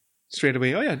straight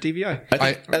away, oh yeah, DVI. I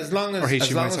think as long as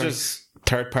HDMI, there's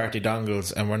third-party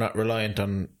dongles and we're not reliant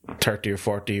on 30 or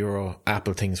 40 euro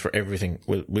Apple things for everything,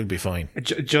 we'll be fine. I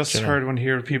just heard one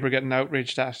here, people are getting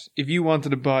outraged that if you wanted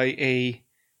to buy a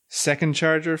second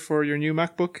charger for your new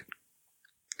MacBook,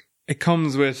 it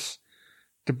comes with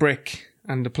the brick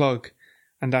and the plug,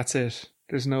 and that's it.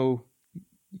 There's no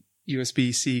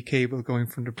USB-C cable going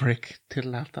from the brick to the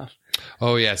laptop.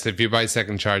 Oh yes, if you buy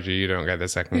second charger, you don't get the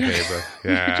second cable.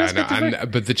 Yeah, just get the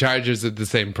but the chargers are the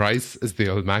same price as the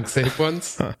old MagSafe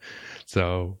ones.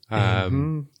 So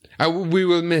we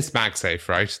will miss MagSafe,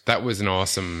 right? That was an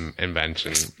awesome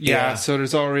invention. Yeah. So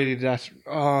there's already that.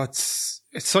 Oh, it's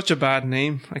such a bad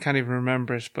name. I can't even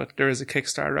remember it. But there is a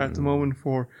Kickstarter at the moment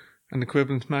for an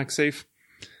equivalent MagSafe.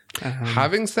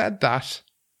 Having said that,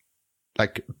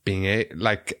 like being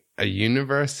a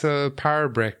universal power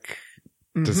brick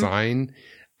design,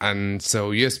 and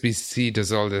so USB-C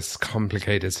does all this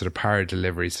complicated sort of power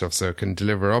delivery stuff, so it can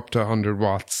deliver up to 100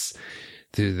 watts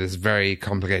through this very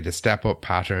complicated step-up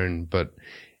pattern, but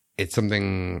it's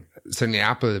something certainly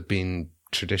Apple have been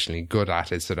traditionally good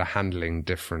at, is sort of handling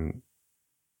different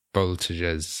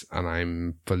voltages, and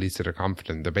I'm fully sort of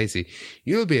confident that basically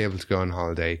you'll be able to go on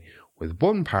holiday with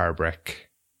one power brick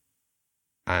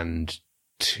and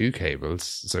two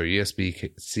cables, so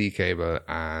USB-C cable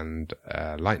and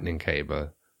lightning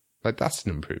cable. Like, that's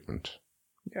an improvement.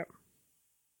 Yeah.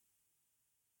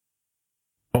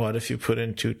 What if you put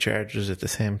in two chargers at the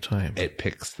same time? It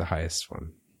picks the highest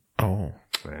one. Oh.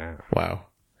 Yeah. Wow.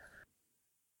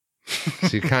 So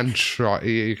you can try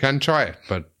it,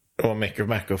 but It won't make your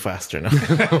Mac go faster now.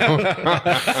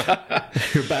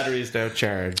 Your battery is now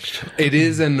charged. it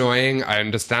is annoying. I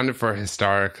understand it for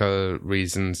historical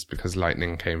reasons because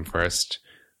Lightning came first.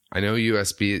 I know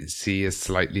USB-C is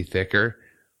slightly thicker,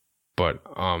 but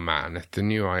oh man, if the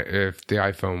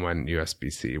iPhone went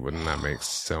USB-C, wouldn't that make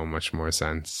so much more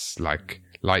sense? Like,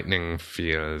 Lightning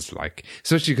feels like,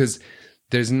 especially because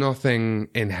there's nothing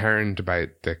inherent about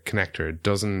the connector. It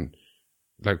doesn't,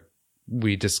 like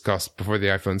we discussed before the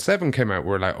iPhone 7 came out,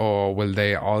 we're like, oh, will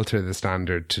they alter the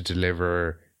standard to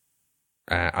deliver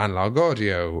analog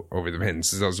audio over the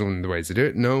pins? That's one of the ways to do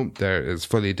it. No, there is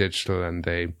fully digital, and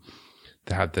they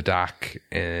have the DAC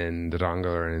in the dongle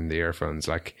or in the earphones.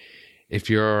 Like, if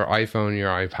your iPhone, your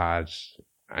iPad,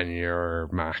 and your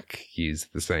Mac use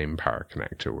the same power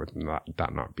connector, wouldn't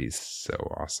that not be so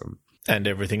awesome? And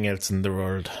everything else in the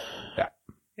world. Yeah.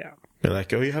 Yeah. They're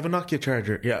like, oh, you have a Nokia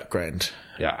charger? Yeah, grand.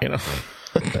 Yeah. You know?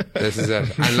 This is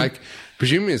it. And like,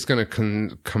 presumably it's going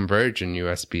to converge in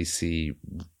USB-C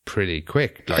pretty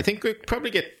quick. Like, I think we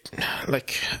probably get,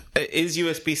 like, is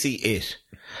USB-C it?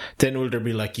 Then will there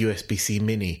be like USB-C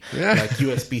mini, like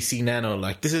USB-C nano?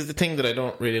 Like, this is the thing that I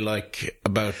don't really like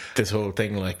about this whole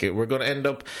thing. Like, we're going to end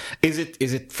up, is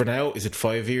it for now? Is it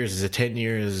 5 years? Is it 10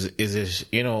 years? Is it,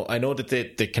 you know, I know that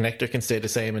the connector can stay the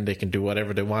same and they can do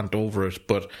whatever they want over it,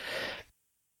 but,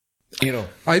 you know.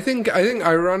 I think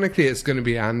ironically it's going to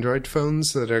be Android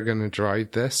phones that are going to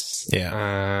drive this.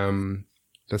 Yeah.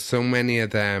 There's so many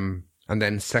of them. And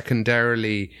then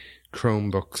secondarily,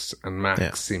 Chromebooks and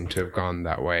Macs seem to have gone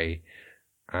that way.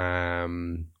 I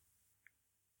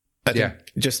think,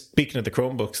 just speaking of the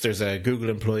Chromebooks, there's a Google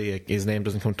employee, his name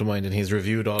doesn't come to mind, and he's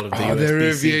reviewed all of the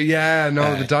USB-C. And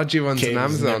all the dodgy ones on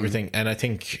Amazon. And everything, and I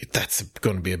think that's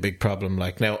going to be a big problem.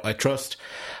 Like, now,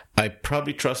 I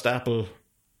probably trust Apple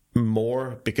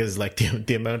more because, like,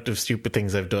 the amount of stupid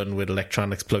things I've done with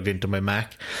electronics plugged into my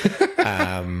Mac,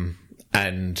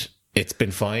 and it's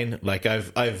been fine. Like,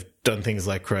 I've done things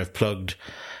like where I've plugged,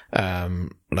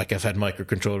 like I've had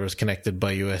microcontrollers connected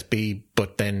by USB,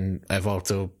 but then I've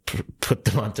also put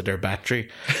them onto their battery,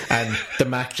 and the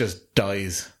Mac just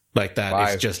dies like that. Wow.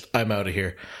 It's just, I'm out of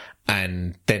here.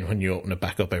 And then when you open it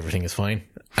back up, everything is fine.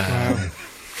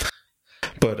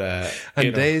 But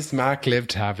and Dave's Mac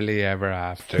lived happily ever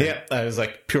after. Yeah, I was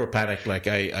like pure panic. Like,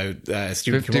 a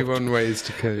student 51 ways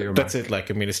to kill your That's Mac. it.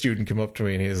 Like, I mean, a student came up to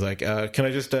me and he was like, "Can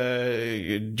I just do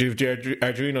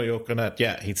Arduino yoke on that?"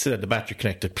 Yeah, he'd sit at the battery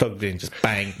connected, plugged in, just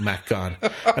bang, Mac gone.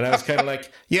 And I was kind of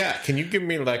like, "Yeah, can you give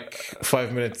me like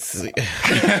 5 minutes?" But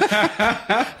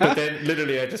then,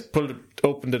 literally, I just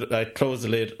opened it, I closed the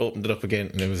lid, opened it up again,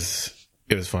 and it was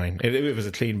fine. It was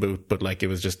a clean boot, but like, it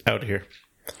was just out of here.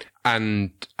 And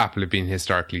Apple have been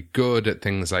historically good at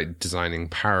things like designing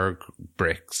power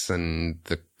bricks and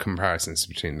the comparisons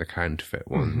between the counterfeit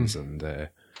ones and the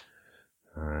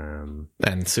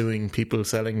And suing people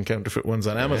selling counterfeit ones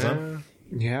on Amazon.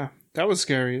 Yeah, that was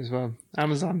scary as well.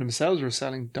 Amazon themselves were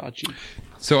selling dodgy.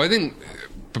 So I think,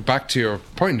 but back to your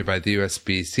point about the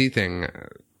USB-C thing,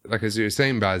 like as you were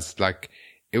saying, Baz, like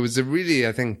it was a really,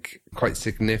 I think, quite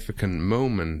significant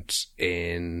moment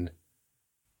in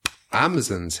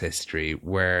Amazon's history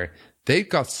where they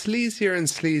got sleazier and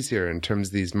sleazier in terms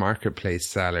of these marketplace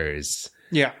sellers.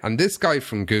 Yeah. And this guy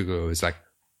from Google was like,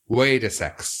 wait a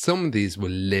sec, some of these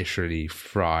will literally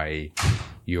fry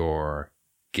your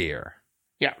gear.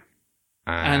 Yeah.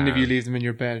 And if you leave them in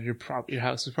your bed, your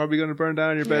house is probably going to burn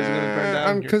down, your bed's going to burn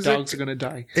down, your dogs are going to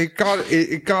die. It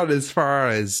got as far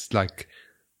as like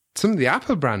some of the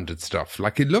Apple branded stuff.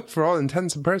 Like it looked, for all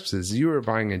intents and purposes, you were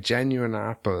buying a genuine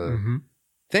Apple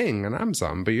thing on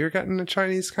Amazon, but you're getting a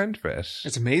Chinese counterfeit.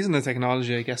 It's amazing the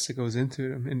technology, I guess, that goes into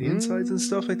them in the insides and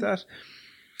stuff like that.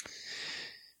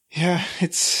 Yeah,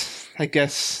 it's, I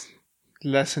guess, the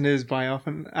lesson is buy off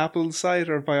an Apple site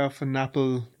or buy off an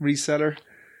Apple reseller.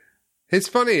 It's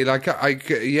funny, like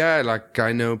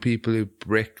I know people who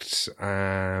bricked,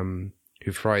 who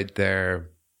fried their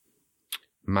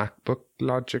MacBook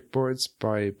logic boards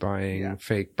by buying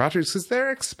fake batteries because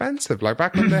they're expensive. Like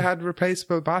back when they had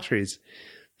replaceable batteries,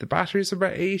 the batteries are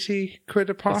about 80 quid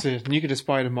a pop. That's it. And you could just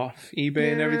buy them off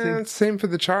eBay and everything. Same for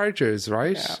the chargers,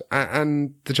 right? Yeah.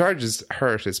 And the chargers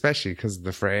hurt, especially because of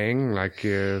the fraying. Like,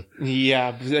 yeah,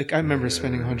 like I remember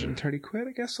spending 130 quid,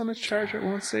 I guess, on a charger at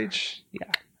one stage.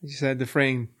 Yeah, as you said, the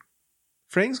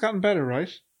fraying's gotten better,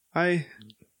 right? Has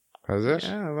it?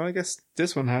 Yeah, well, I guess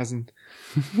this one hasn't.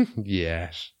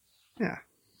 Yes. Yeah,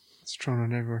 it's thrown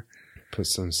on everywhere. Put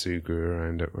some Sugu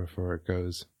around it before it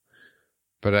goes.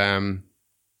 But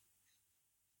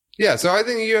yeah, so I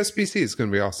think USB-C is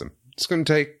going to be awesome. It's going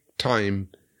to take time.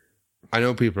 I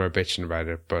know people are bitching about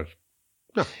it, but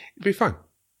no, it'll be fine.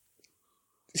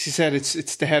 She said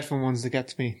it's the headphone ones that get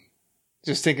to me.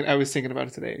 I was thinking about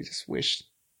it today. I just wish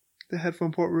the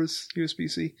headphone port was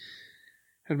USB-C.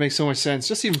 It makes so much sense,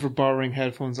 just even for borrowing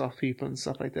headphones off people and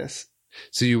stuff like this.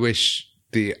 So you wish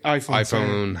the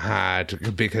iPhone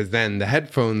had, because then the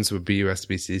headphones would be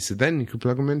USB-C, so then you could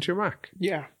plug them into your Mac.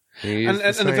 Yeah. And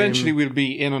eventually we'll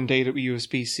be inundated with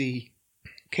USB-C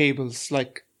cables.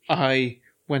 Like I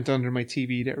went under my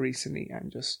TV there recently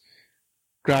and just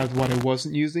grabbed what I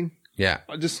wasn't using. Yeah.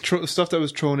 Just stuff that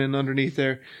was thrown in underneath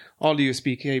there, all the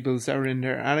USB cables that were in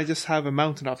there, and I just have a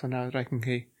mounted off them now that I can,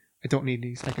 I don't need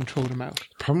these, I can throw them out.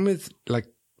 Problem with like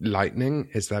Lightning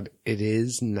is that it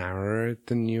is narrower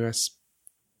than USB-C.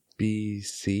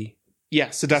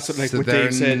 Yeah, so that's what what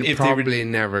Dave said. If probably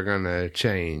never gonna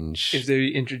change. If they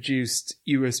introduced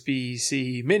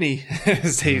USB-C Mini,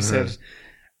 as Dave said,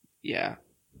 yeah.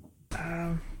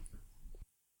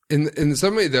 In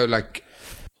some way though, like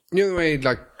you know the way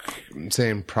like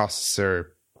saying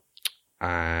processor,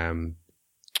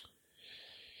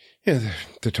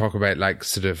 they talk about like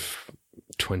sort of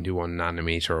 21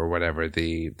 nanometer or whatever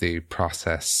the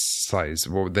process size,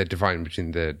 what they define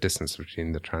between the distance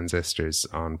between the transistors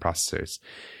on processors,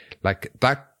 like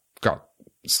that got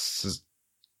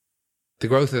the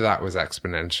growth of that was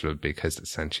exponential because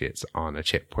essentially it's on a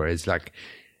chip, whereas like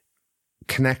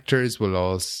connectors will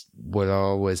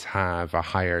always have a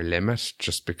higher limit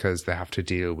just because they have to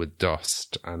deal with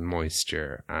dust and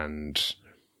moisture, and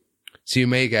so you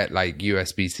may get like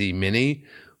USB-C Mini,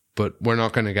 but we're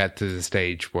not going to get to the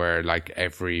stage where like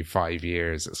every 5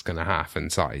 years it's going to half in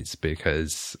size,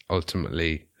 because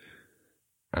ultimately,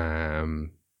 because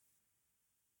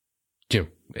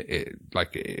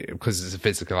it's a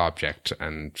physical object,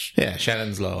 and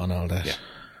Shannon's law and all that.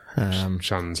 Yeah.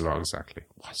 Shannon's law, exactly.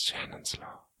 What's Shannon's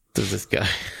law? There's this guy.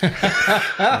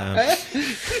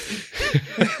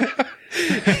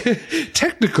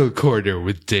 Technical corner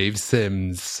with Dave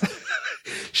Sims.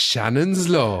 Shannon's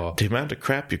law. The amount of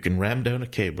crap you can ram down a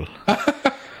cable.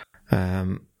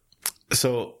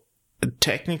 So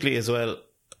technically as well,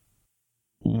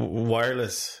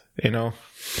 wireless,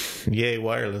 yay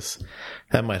wireless,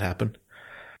 that might happen.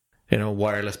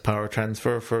 Wireless power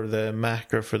transfer for the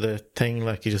Mac or for the thing,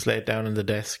 like you just lay it down on the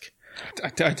desk. I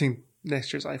think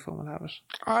next year's iPhone will have it.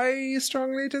 I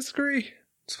strongly disagree.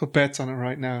 Let's put bets on it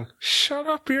right now. Shut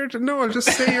up, no, I'll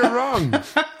just say you're wrong.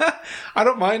 I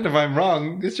don't mind if I'm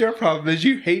wrong. It's your problem, is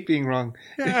you hate being wrong.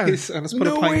 Yeah.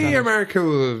 No way America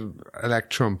will elect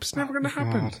Trump. It's never going to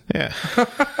happen. God. Yeah.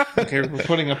 Okay, we're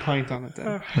putting a pint on it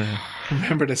then.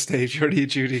 Remember the stage, you're the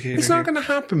adjudicator. It's not going to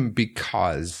happen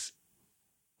because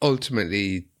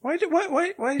ultimately, why?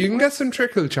 You can get some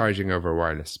trickle charging over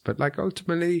wireless, but like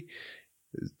ultimately,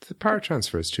 the power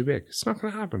transfer is too big. It's not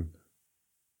going to happen.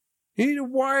 You need a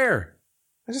wire.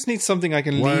 I just need something I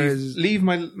can leave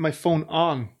my phone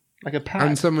on, like a pad.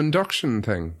 And some induction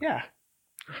thing. Yeah.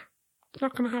 It's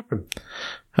not going to happen.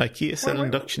 IKEA sell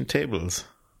induction tables.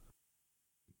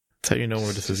 That's how you know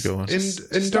where this is going.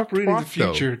 Stop reading the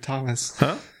future, Thomas.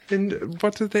 Huh?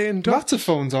 What do they induct? Lots of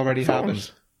phones already have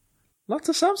it. Lots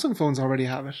of Samsung phones already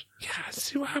have it. Yeah,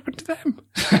 see what happened to them.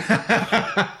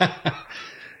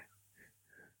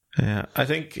 Yeah, I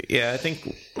think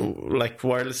like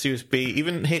wireless USB,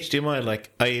 even HDMI,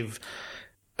 like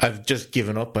I've just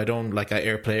given up. I don't I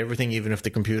AirPlay everything, even if the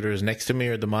computer is next to me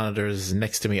or the monitor is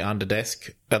next to me on the desk.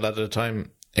 A lot of the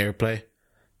time, AirPlay,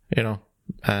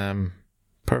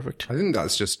 perfect. I think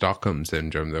that's just Stockholm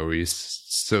syndrome, though. We're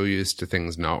so used to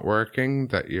things not working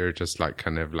that you're just well,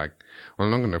 I'm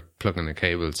not going to plug in a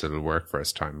cable so it'll work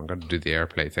first time. I'm going to do the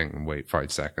AirPlay thing and wait 5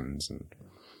 seconds and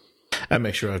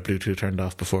make sure I have Bluetooth turned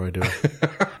off before I do it.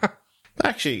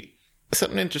 Actually,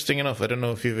 something interesting enough, I don't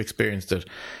know if you've experienced it.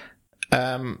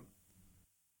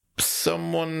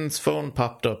 Someone's phone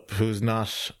popped up who's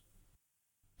not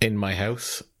in my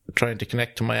house trying to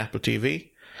connect to my Apple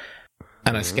TV,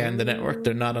 and I scanned the network.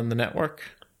 They're not on the network.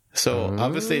 So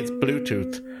obviously it's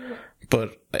Bluetooth,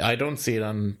 but I don't see it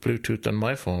on Bluetooth on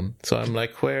my phone. So I'm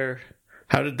like,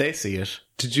 how did they see it?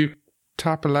 Did you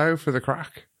tap allow for the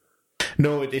crack?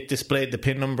 No, it displayed the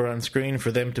PIN number on screen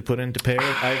for them to put in to pair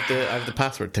it. I have the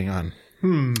password thing on.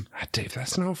 Dave,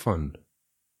 that's no fun.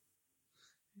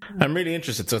 I'm really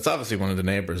interested. So it's obviously one of the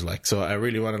neighbours, so I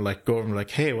really want to go over and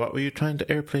hey, what were you trying to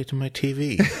AirPlay to my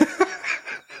TV?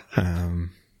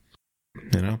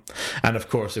 And of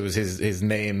course it was his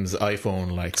name's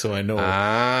iPhone, so I know.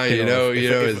 You know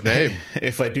his name.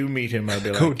 If I do meet him, I'll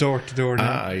be go door to door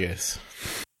now. Yes.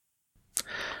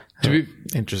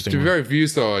 Interesting. If you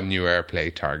saw a new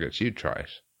AirPlay target, you'd try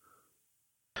it.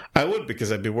 I would,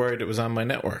 because I'd be worried it was on my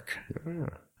network.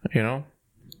 Yeah.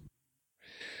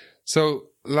 So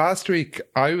last week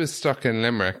I was stuck in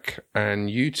Limerick,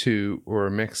 and you two were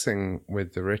mixing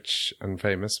with the rich and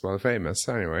famous,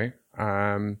 anyway,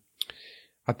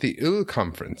 at the UL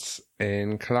conference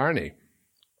in Killarney.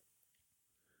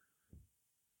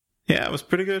 Yeah, it was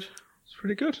pretty good. It's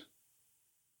pretty good.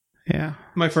 Yeah.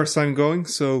 My first time going,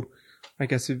 so I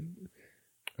guess it...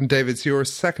 And David, it's your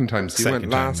second time, so you went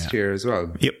last year as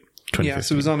well. Yep. Yeah,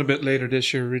 so it was on a bit later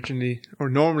this year originally, or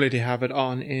normally they have it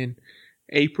on in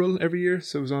April every year,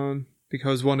 so it was on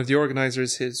because one of the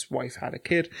organisers, his wife had a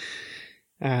kid.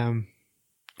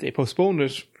 They postponed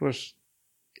it, but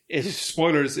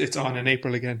spoilers, it's on in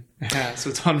April again. So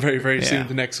it's on very, very soon,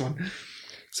 the next one.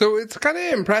 So it's kind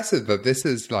of impressive that this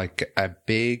is a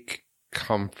big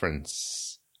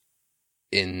conference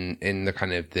in the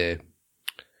kind of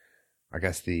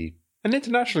an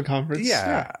international conference.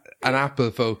 Yeah, an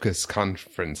Apple-focused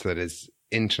conference that is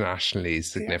internationally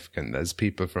significant. There's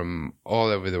people from all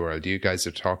over the world. You guys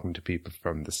are talking to people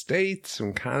from the States,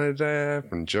 from Canada,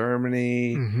 from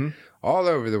Germany, all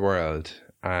over the world.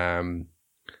 So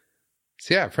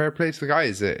yeah, fair play to the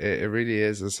guys. It really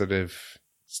is a sort of,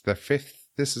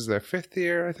 this is their 5th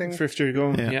year, I think. 5th year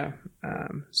going, yeah.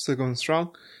 Still going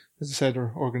strong. As I said,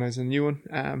 we're organising a new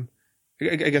one.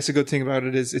 I guess a good thing about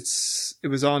it is it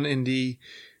was on in the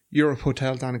Europe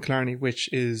Hotel down in Killarney,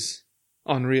 which is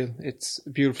unreal. It's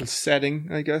a beautiful setting,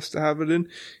 I guess, to have it in.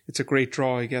 It's a great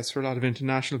draw, I guess, for a lot of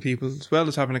international people, as well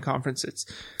as having a conference. It's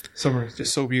somewhere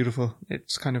just so beautiful.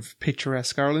 It's kind of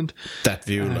picturesque Ireland. That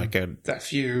view, that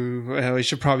view. I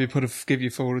should probably give you a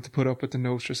photo to put up with the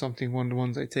notes or something. One of the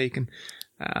ones I've taken.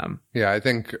 Yeah, I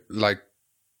think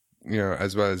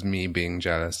as well as me being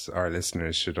jealous, our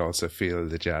listeners should also feel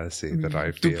the jealousy that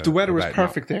I feel. The weather was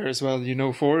perfect there as well,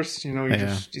 for us.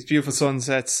 These beautiful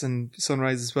sunsets and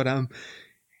sunrises. But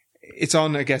it's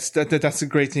on, I guess, that's a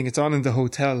great thing. It's on in the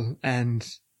hotel and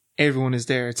everyone is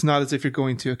there. It's not as if you're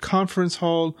going to a conference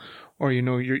hall or,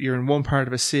 you're in one part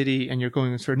of a city and you're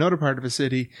going to another part of a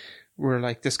city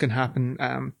where this can happen.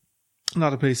 A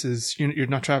lot of places, you're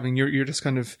not traveling. You're just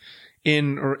kind of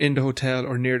in the hotel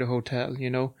or near the hotel,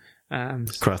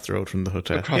 across the road from the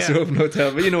hotel. Across the road from the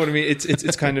hotel. But you know what I mean?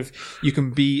 It's kind of, you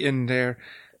can be in there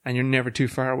and you're never too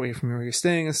far away from where you're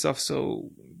staying and stuff. So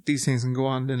these things can go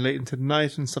on then late into the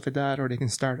night and stuff like that, or they can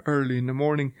start early in the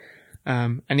morning.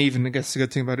 And even, I guess the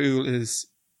good thing about UL is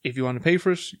if you want to pay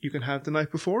for it, you can have the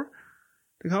night before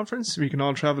the conference. We can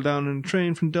all travel down in a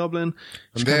train from Dublin.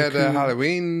 And they had a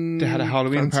Halloween. They had a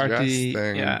Halloween party.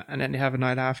 Yeah. And then they have a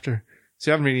night after. So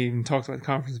you haven't really even talked about the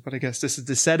conference, but I guess this is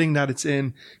the setting that it's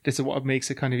in. This is what makes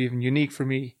it kind of even unique for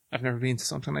me. I've never been to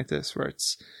something like this where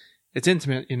it's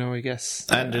intimate, I guess.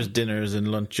 And there's dinners and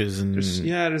lunches and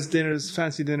there's dinners,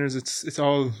 fancy dinners. It's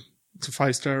a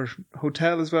 5-star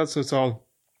hotel as well, so it's all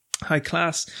high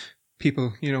class.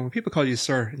 people, when people call you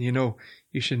sir, and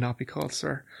you should not be called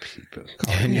sir. People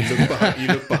And you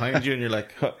look behind you and you're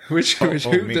like, Who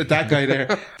did that guy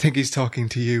there? I think he's talking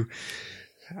to you.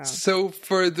 So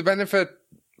for the benefit,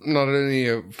 not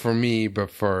only for me, but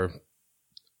for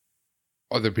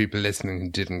other people listening who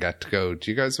didn't get to go, do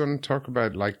you guys want to talk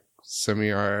about like some of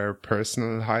your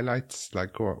personal highlights,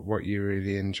 like what you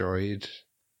really enjoyed?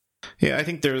 Yeah, I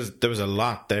think there was a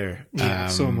lot there. Yeah,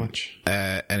 so much.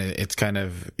 And it's kind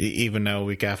of, even now a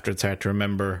week after, it's hard to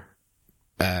remember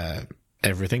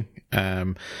everything.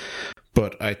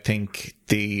 But I think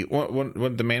one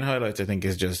of the main highlights, I think,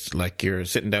 is just like you're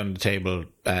sitting down at the table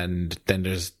and then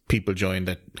there's people join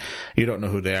that you don't know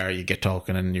who they are. You get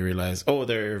talking and you realize, oh,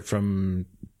 they're from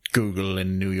Google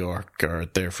in New York, or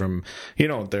they're from,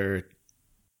 they're...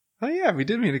 Oh yeah, we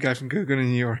did meet a guy from Google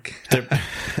in New York.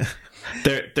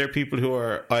 They're people who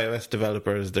are iOS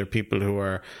developers. They're people who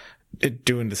are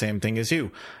doing the same thing as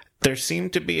you. There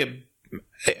seemed to be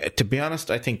to be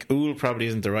honest, I think OOL probably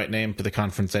isn't the right name for the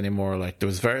conference anymore. Like, there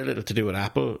was very little to do with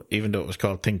Apple, even though it was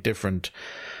called Think Different.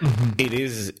 Mm-hmm.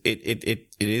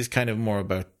 It is kind of more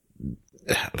about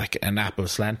like an Apple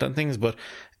slant on things, but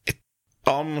it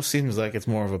almost seems like it's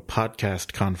more of a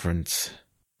podcast conference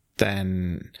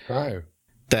than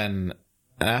an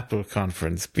Apple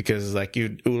conference, because like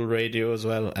you've OOL Radio as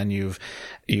well, and you've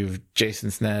Jason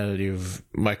Snell, you've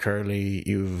Mike Hurley,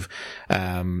 you've you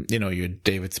had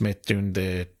David Smith doing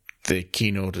the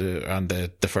keynote on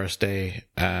the first day,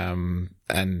 and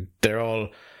they're all,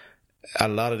 a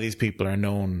lot of these people are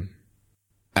known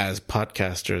as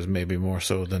podcasters, maybe more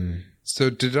so than. So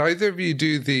did either of you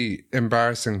do the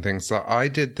embarrassing thing? So I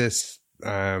did this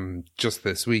just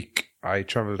this week. I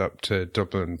travelled up to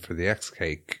Dublin for the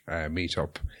X-Cake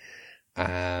meetup.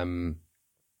 And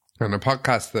a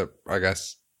podcast that I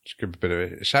guess should give a bit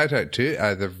of a shout out to,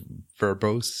 the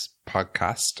Verbose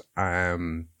podcast,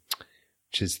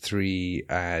 which is 3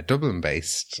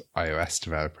 Dublin-based iOS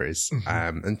developers.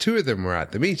 Mm-hmm. And 2 of them were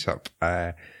at the meetup,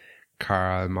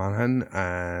 Carl Monaghan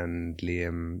and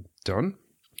Liam Dunn.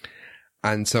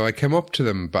 And so I came up to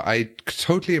them, but I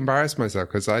totally embarrassed myself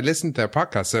because I listened to their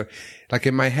podcast. So like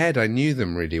in my head, I knew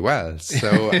them really well.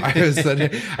 So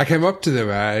I came up to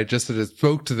them. I just sort of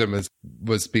spoke to them as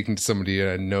was speaking to somebody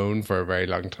I'd known for a very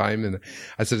long time. And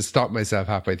I sort of stopped myself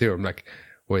halfway through. I'm like,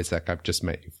 wait a sec, I've just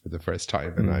met you for the first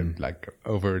time and I'm like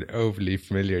overly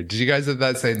familiar. Did you guys have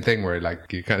that same thing where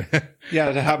like you kind of...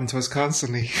 Yeah, that happened to us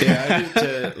constantly. Yeah, I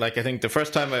did. I think the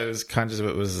first time I was conscious of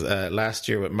it was last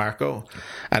year with Marco,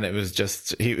 and it was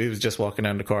just, he was just walking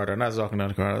down the corridor, and I was walking down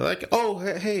the corridor, I was like, oh,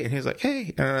 hey, and he was like,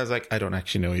 hey, and I was like, I don't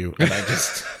actually know you, and I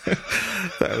just,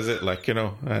 that was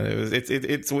it,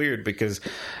 it's weird because,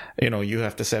 you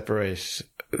have to separate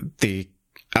the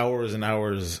hours and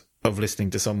hours of listening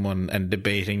to someone and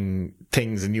debating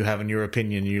things, and you having your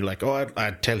opinion, you're like, oh,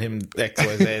 I'd tell him X,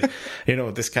 Y, Z,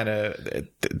 this kind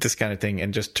of thing,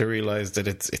 and just to realize that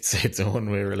it's a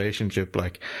one-way relationship,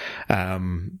 but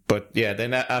yeah,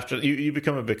 then after you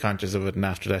become a bit conscious of it, and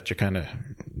after that you're kind of,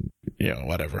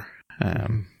 whatever.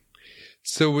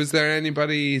 So was there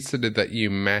anybody sort of that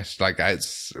you met,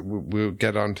 we'll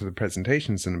get on to the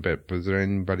presentations in a bit, but was there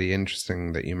anybody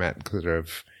interesting that you met sort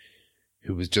of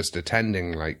who was just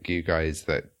attending like you guys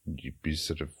that you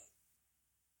sort of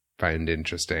found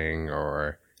interesting?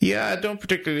 Or yeah, I don't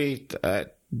particularly I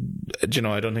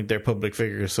don't think they're public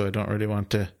figures, so I don't really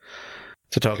want to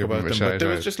talk about them, but there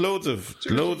was just loads of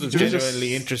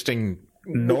genuinely interesting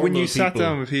normal when you people. sat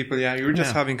down with people, you were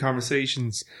just having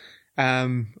conversations,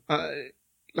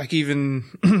 like even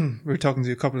we were talking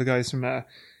to a couple of guys from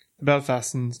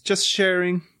Belfast and just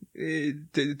sharing.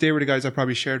 They were the guys I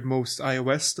probably shared most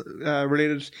iOS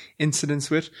related incidents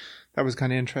with. That was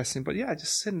kind of interesting. But yeah,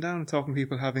 just sitting down and talking to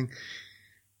people, having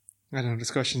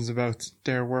discussions about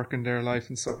their work and their life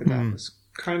and stuff like that was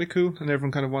kind of cool. And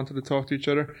everyone kind of wanted to talk to each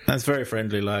other. That's very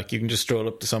friendly. Like, you can just stroll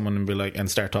up to someone and be like,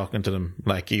 and start talking to them.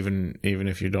 Like, even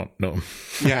if you don't know them.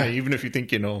 Yeah. Even if you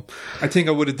think you know them. I think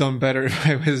I would have done better if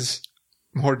I was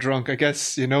more drunk, I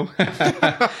guess, It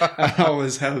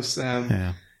always helps.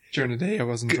 During the day, I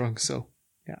wasn't drunk, so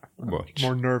yeah,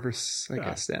 more nervous, I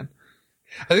guess. Then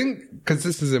I think because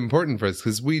this is important for us,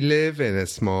 because we live in a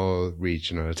small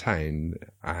regional town,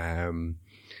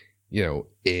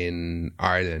 in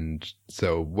Ireland.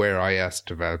 So we're iOS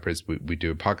developers. We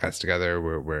do a podcast together.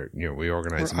 We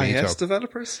organize a meetup. iOS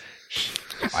developers,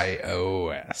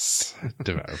 iOS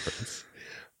developers,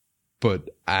 but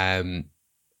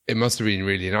it must have been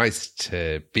really nice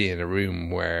to be in a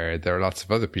room where there are lots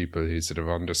of other people who sort of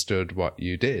understood what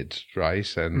you did,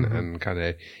 right? And kind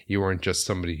of, you weren't just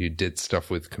somebody who did stuff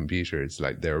with computers.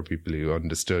 Like, there were people who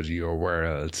understood your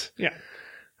world. Yeah.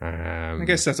 I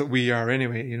guess that's what we are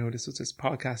anyway. This is what this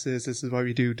podcast is. This is why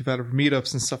we do developer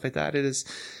meetups and stuff like that. It's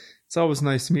always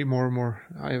nice to meet more and more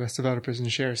iOS developers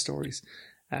and share stories.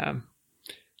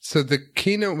 So the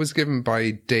keynote was given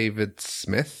by David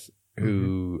Smith,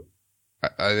 who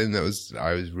I think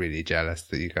I was really jealous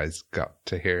that you guys got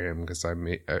to hear him, because I'm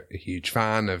a huge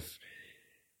fan of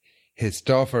his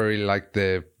stuff. I really like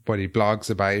what he blogs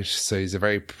about. So he's a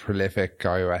very prolific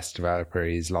iOS developer.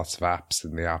 He's lots of apps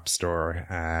in the App Store.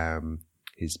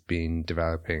 He's been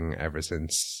developing ever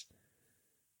since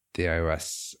the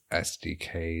iOS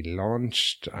SDK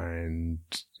launched, and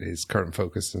his current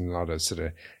focus is on a lot of sort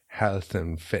of health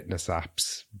and fitness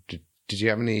apps. Did you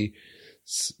have any?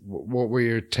 What were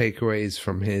your takeaways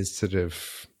from his sort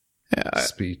of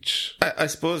speech? I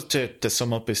suppose to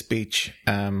sum up his speech,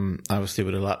 obviously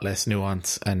with a lot less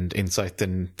nuance and insight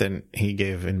than he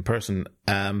gave in person,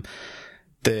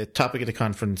 the topic of the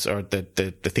conference, or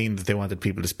the theme that they wanted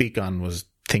people to speak on, was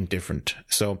think different.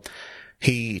 So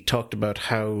he talked about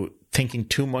how thinking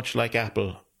too much like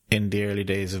Apple in the early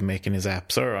days of making his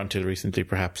apps, or until recently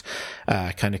perhaps,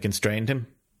 kind of constrained him,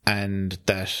 and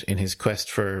that in his quest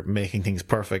for making things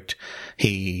perfect,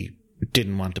 he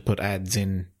didn't want to put ads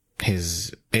in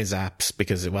his apps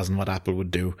because it wasn't what Apple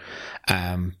would do.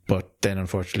 But then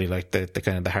unfortunately, like the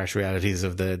kind of the harsh realities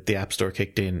of the App Store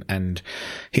kicked in, and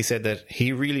he said that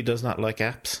he really does not like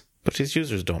apps, but his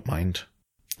users don't mind.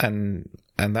 And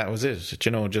that was it,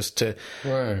 just to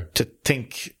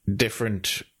think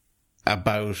different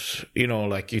about,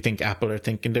 like you think Apple are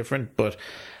thinking different, but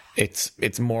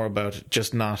it's more about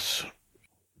just not,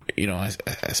 I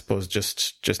suppose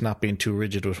just not being too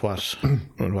rigid with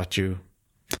what you.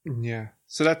 Yeah.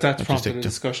 So that prompted a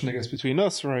discussion, I guess, between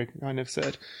us, where I kind of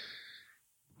said,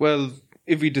 well,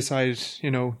 if we decide,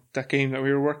 that game that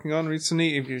we were working on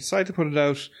recently, if you decide to put it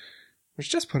out, let's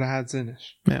just put ads in it.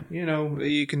 Yeah.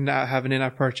 You can have an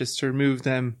in-app purchase to remove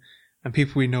them, and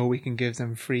people we know we can give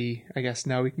them free. I guess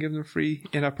now we can give them free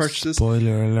in-app purchases.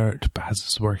 Spoiler alert, Baz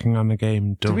is working on a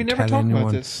game. Don't Did we never tell talk anyone.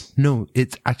 about this? No,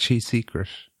 it's actually secret.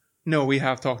 No, we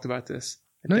have talked about this.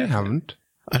 No, you haven't.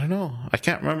 I don't know. I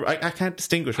can't remember. I can't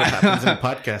distinguish what happens in a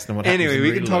podcast and what happens anyway, in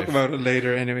we real can talk life. about it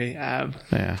later anyway.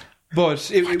 Yeah. But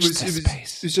it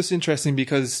was just interesting,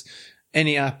 because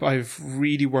any app I've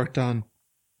really worked on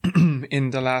in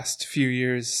the last few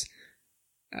years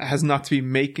has not to be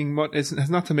making money. Has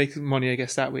not to make money, I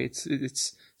guess, that way.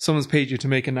 It's someone's paid you to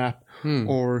make an app,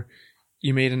 or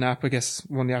you made an app. I guess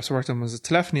one of the apps I worked on was a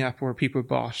telephony app where people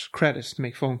bought credit to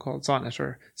make phone calls on it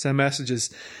or send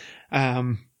messages.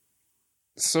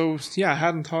 So yeah, I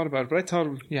hadn't thought about it, but I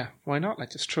thought, why not?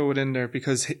 Like, just throw it in there,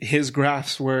 because his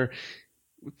graphs were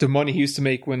the money he used to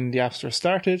make when the App Store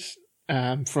started,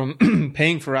 from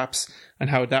paying for apps, and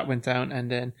how that went down,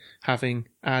 and then having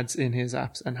ads in his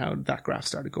apps, and how that graph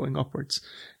started going upwards.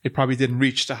 It probably didn't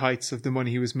reach the heights of the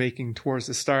money he was making towards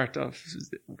the start of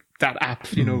that app,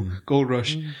 Gold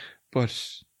Rush, but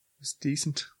it was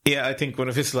decent. Yeah, I think one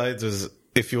of his slides was,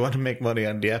 if you want to make money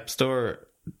on the App Store,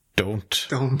 don't.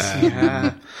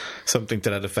 Yeah. Something to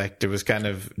that effect. It was kind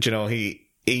of,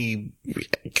 he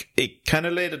kind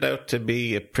of laid it out to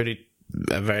be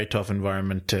a very tough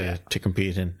environment to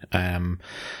compete in. And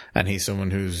he's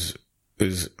someone who's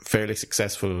fairly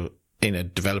successful in a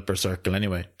developer circle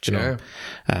anyway,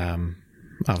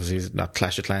 obviously he's not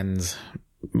Clash of Clans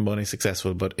money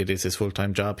successful, but it is his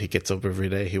full-time job. He gets up every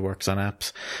day, he works on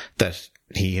apps that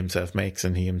he himself makes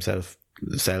and he himself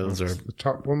sells. That's the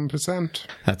top 1%.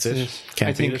 That's it. Can't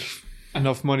I think beat it.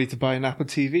 enough money to buy an Apple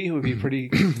TV would be pretty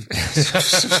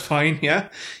fine, yeah.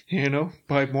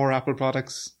 Buy more Apple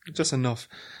products, just enough.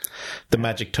 The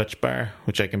Magic Touch Bar,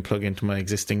 which I can plug into my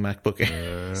existing MacBook.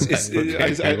 I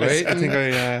think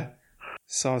I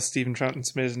saw Stephen Troughton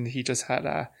Smith, and he just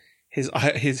had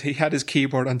he had his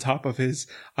keyboard on top of his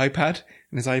iPad,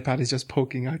 and his iPad is just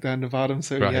poking out down the bottom,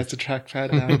 so he has the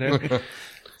trackpad down there.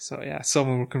 So yeah,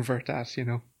 someone will convert that,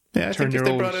 Yeah, I think if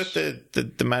they brought out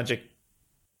the Magic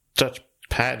Touch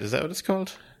Pad, is that what it's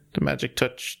called? The Magic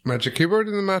Touch... Magic Keyboard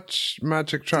and the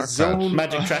Magic Trackpad.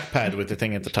 Magic Trackpad with the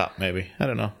thing at the top, maybe. I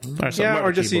don't know. Or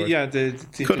or just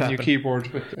the new keyboard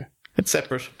with the... It's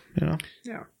separate,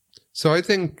 Yeah. So I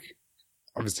think,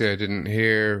 obviously I didn't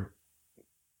hear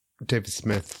David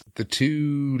Smith. The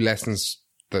two lessons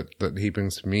that he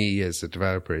brings to me as a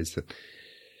developer is that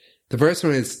the first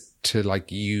one is to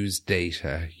use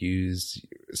data, use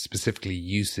specifically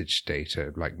usage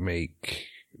data, make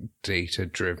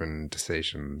data-driven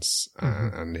decisions,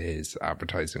 and his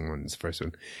advertising one's the first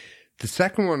one. The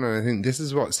second one, and I think this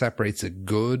is what separates a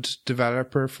good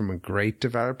developer from a great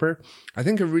developer. I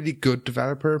think a really good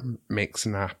developer makes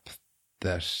an app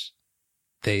that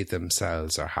they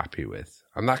themselves are happy with.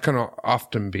 And that can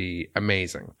often be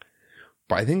amazing.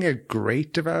 But I think a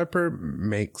great developer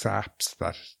makes apps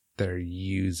that their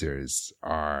users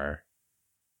are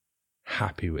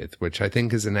happy with, which I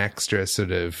think is an extra it's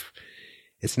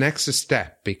an extra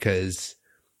step, because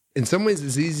in some ways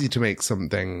it's easy to make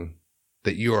something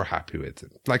that you're happy with.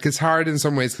 Like, it's hard in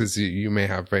some ways because you may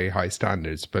have very high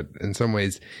standards, but in some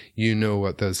ways you know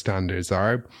what those standards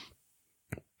are.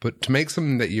 But to make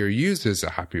something that your users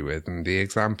are happy with, and the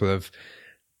example of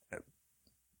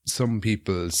some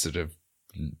people sort of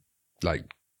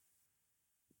like,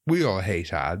 we all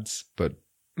hate ads, but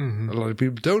a lot of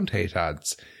people don't hate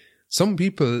ads. Some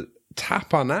people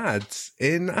tap on ads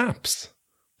in apps.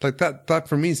 Like that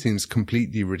for me seems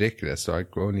completely ridiculous.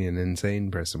 Like, only an insane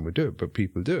person would do it, but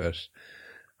people do it.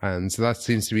 And so that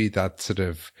seems to be that sort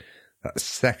of that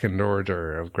second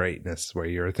order of greatness, where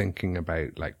you're thinking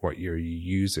about like what your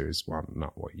users want,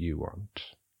 not what you want.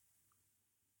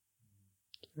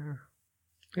 Yeah.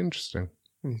 Interesting.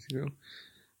 Thank you.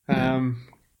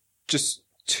 Just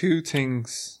two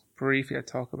things briefly I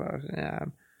talk about.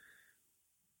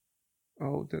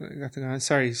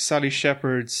 Sorry, Sally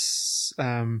Shepherd's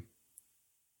talk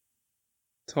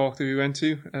that we went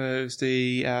to. It was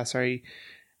the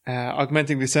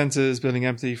augmenting the senses, building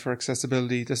empathy for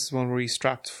accessibility. This is one where he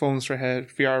strapped phones to your head,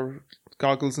 VR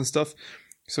goggles and stuff.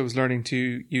 So it was learning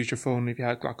to use your phone if you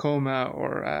had glaucoma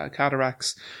or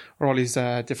cataracts or all these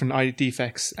different eye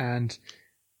defects, and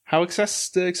how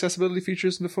the accessibility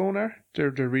features in the phone are.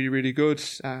 They're really, really good.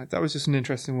 That was just an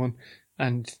interesting one.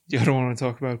 And the other one I want to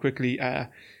talk about quickly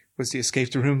was the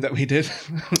escape the room that we did.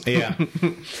 Yeah.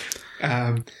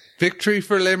 Victory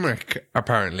for Limerick,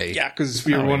 apparently. Yeah, because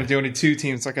we were one of the only two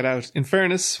teams that got out. In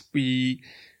fairness, we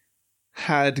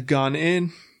had gone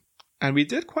in and we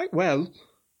did quite well.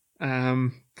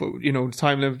 But, you know, the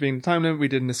time limit being the time limit, we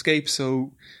didn't escape.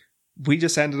 So we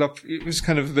just ended up, it was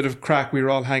kind of a bit of a crack. We were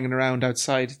all hanging around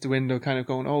outside the window, kind of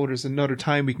going, oh, there's another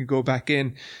time we can go back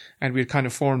in. And we had kind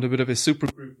of formed a bit of a super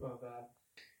group of,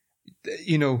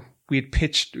 you know, we had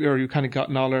pitched, or you kind of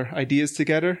gotten all our ideas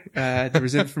together. There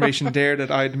was information there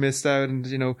that I'd missed out, and,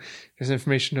 you know, there's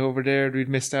information over there that we'd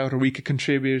missed out, or we could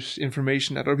contribute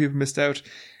information that other people missed out,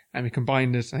 and we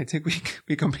combined it. And I think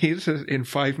we completed it in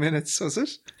 5 minutes, was it?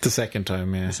 The second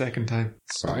time, yeah. The second time.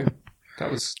 So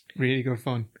that was really good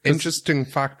fun. Interesting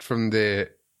fact from the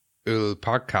UL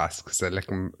podcast, because I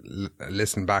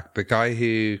listen back. The guy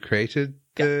who created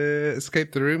the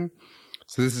Escape the Room.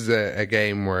 So this is a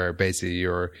game where basically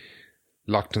you're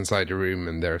locked inside a room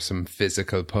and there are some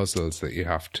physical puzzles that you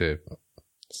have to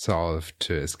solve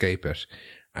to escape it.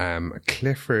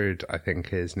 Clifford, I think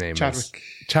his name is.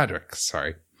 Chadwick,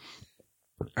 sorry.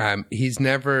 He's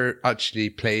never actually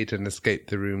played an Escape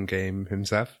the Room game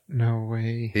himself. No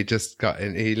way. He just got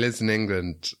in. He lives in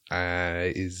England.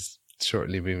 He's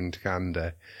shortly moving to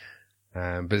Canada.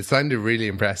 But it sounded really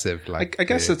impressive. Like, I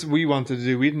guess that's what we wanted to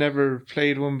do. We'd never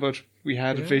played one, but we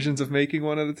had visions of making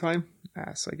one at a time.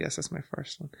 So I guess that's my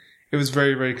first one. It was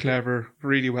very, very clever,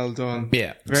 really well done.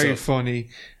 Yeah. Very funny.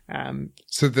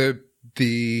 So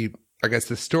I guess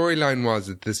the storyline was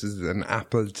that this is an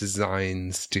Apple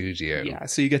design studio. Yeah,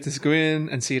 so you get to go in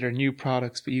and see their new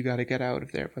products, but you got to get out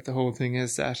of there. But the whole thing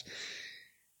is that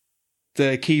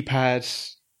the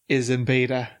keypad is in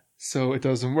beta, so it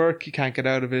doesn't work. You can't get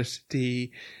out of it. The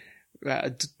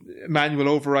manual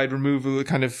override removal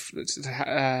kind of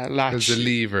latch. There's a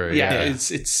lever. Yeah.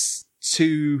 It's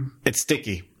too... It's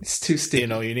sticky. It's too sticky. You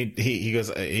know, you need... He goes...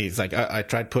 He's like, I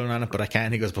tried pulling on it, but I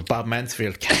can't. He goes, but Bob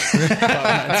Mansfield can. Bob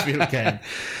Mansfield can.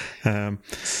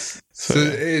 So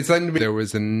it's like there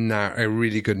was a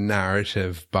really good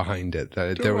narrative behind it.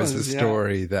 There was a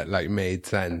story that like made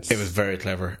sense. It was very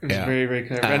clever. It was very, very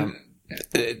clever.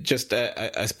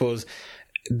 I suppose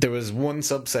there was one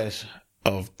subset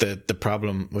of the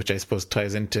problem, which I suppose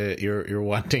ties into your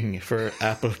wanting for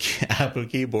Apple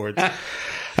keyboards.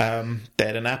 They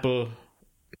had an Apple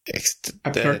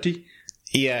 30?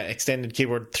 Extended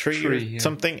keyboard 3 or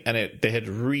something, and they had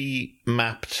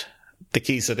remapped the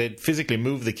keys, so they'd physically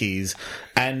moved the keys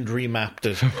and remapped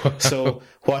it. So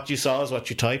what you saw is what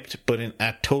you typed, but in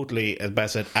a totally, as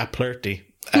Baz said, aplurty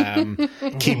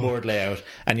keyboard layout,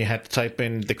 and you had to type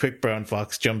in the quick brown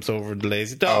fox jumps over the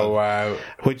lazy dog. Oh wow!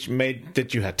 Which made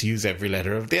that you had to use every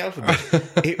letter of the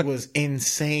alphabet. It was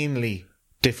insanely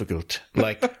difficult.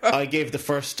 Like I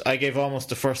gave almost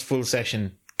the first full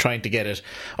session trying to get it.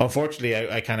 Unfortunately,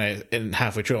 I kind of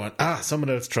halfway through went, someone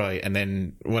else try, and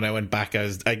then when I went back,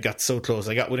 I got so close.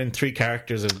 I got within 3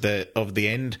 characters of the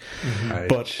end,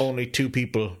 but only 2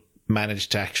 people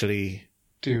managed to actually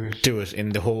do it. do it in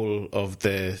the whole of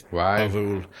the Wow. of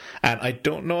Ool. And I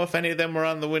don't know if any of them were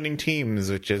on the winning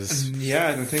teams, which is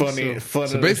I don't think funny. so.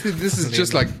 So basically, this is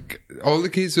just like all the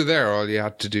keys were there. All you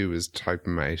had to do was type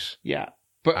them out. Yeah.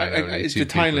 But And only two the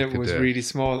time people limit could was do it. really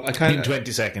small. I in kind of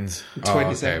 20 seconds. 20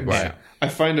 okay, seconds. wow. I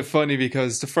find it funny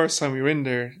because the first time we were in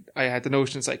there, I had the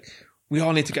notion it's like, we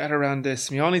all need to get around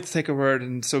this. We all need to take a word.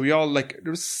 And so we all there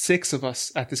was 6 of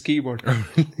us at this keyboard.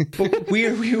 But we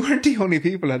weren't the only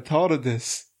people that thought of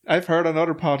this. I've heard on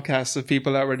other podcasts of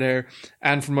people that were there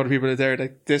and from other people that were there,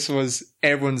 like this was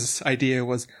everyone's idea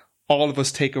was all of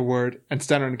us take a word and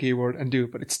stand on the keyboard and do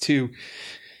it. But it's too,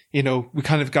 we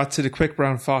kind of got to the quick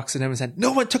brown fox and everyone said,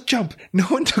 no one took jump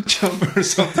or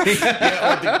something.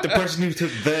 Yeah, or the person who took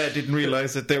didn't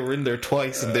realize that they were in there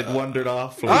twice and they'd wandered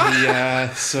off.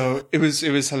 Yeah, so it was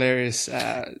hilarious.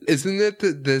 Isn't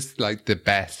it this like the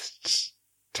best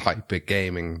type of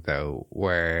gaming though,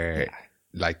 where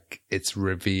like it's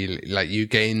revealed, like you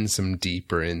gain some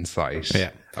deeper insight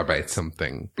about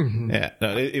something. Yeah,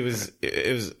 no, it was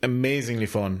amazingly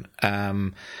fun.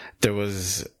 There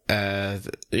was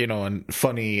and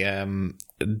funny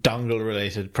dongle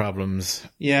related problems.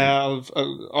 Yeah,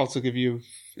 I'll also give you.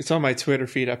 It's on my Twitter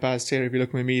feed at Baz Taylor. If you look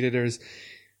at my media, there's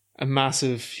a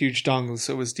massive, huge dongle.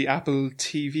 So it was the Apple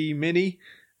TV Mini,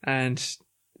 and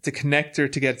the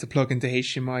connector to get it to plug into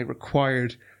HDMI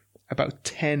required about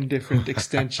 10 different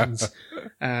extensions.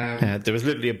 There was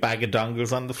literally a bag of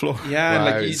dongles on the floor.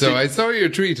 Yeah, Wow. So I saw your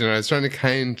tweet and I was trying to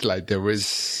count, like there was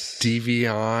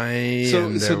DVI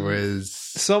and there was...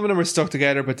 Some of them were stuck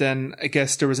together, but then I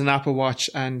guess there was an Apple Watch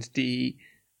and the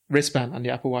wristband on the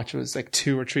Apple Watch was like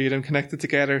 2 or 3 of them connected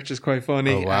together, which is quite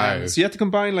funny. Oh, wow. So you had to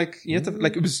combine,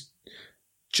 it was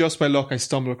just by luck I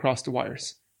stumbled across the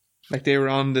wires. Like they were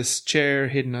on this chair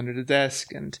hidden under the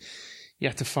desk and you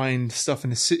had to find stuff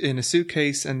in a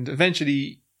suitcase, and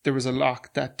eventually there was a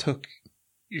lock that took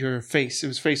your face. It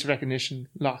was face recognition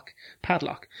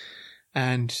padlock.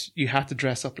 And you had to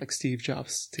dress up like Steve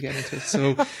Jobs to get into it.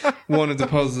 So one of the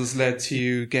puzzles led to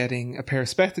you getting a pair of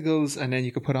spectacles, and then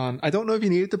you could put on, I don't know if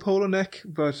you needed the polo neck,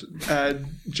 but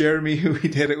Jeremy, who we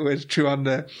did it with, threw on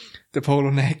the polo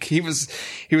neck. He was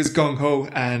gung-ho,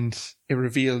 and it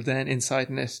revealed then inside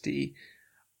it the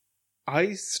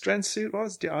eye strength suit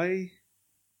was the eye.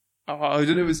 I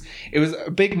don't know. It was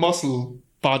a big muscle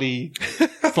body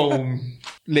foam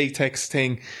latex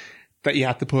thing that you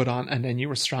had to put on, and then you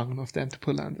were strong enough then to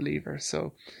pull down the lever.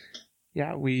 So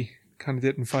yeah, we kind of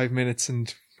did it in 5 minutes,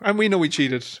 and we know we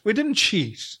cheated. We didn't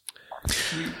cheat. we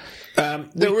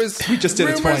just did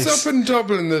it rumors twice. up in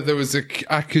Dublin that there was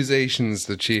accusations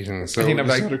of cheating. So I think to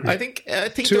those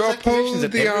uphold accusations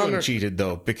that the everyone honour- cheated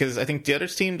though, because I think the other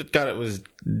team that got it was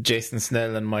Jason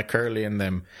Snell and Mike Curley and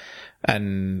them,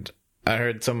 and I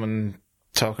heard someone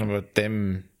talking about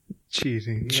them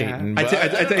Cheating. cheating. Yeah. But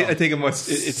I think it must.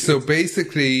 It's So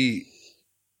basically,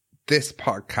 this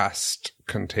podcast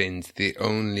contains the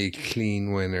only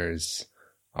clean winners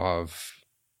of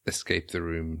Escape the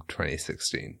Room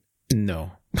 2016.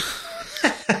 no.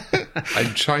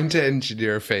 I'm trying to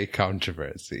engineer fake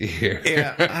controversy here.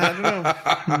 Yeah,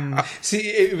 I don't know. See,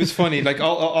 it was funny. Like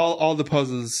all the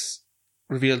puzzles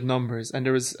revealed numbers, and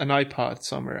there was an iPod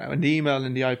somewhere, and the email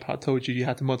in the iPod told you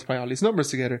had to multiply all these numbers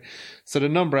together. So the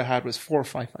number I had was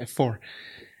 4554,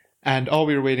 and all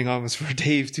we were waiting on was for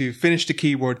Dave to finish the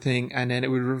keyboard thing, and then it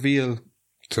would reveal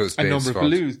So it's a number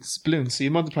of based balloons. So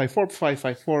you multiply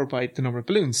 4554 by the number of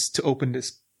balloons to open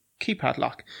this keypad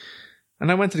lock.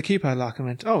 And I went to the keypad lock and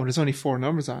went, oh, there's only 4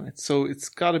 numbers on it, so it's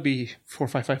got to be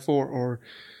 4554 or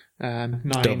 9,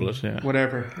 Double it, yeah.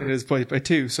 whatever it is by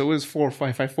 2. So it was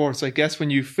 4554. So I guess when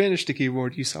you finished the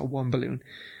keyboard, you saw 1 balloon.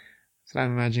 So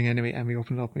I'm imagining anyway, and we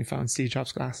opened it up and we found Steve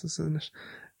Jobs glasses in it.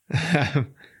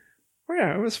 Well,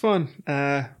 yeah, it was fun.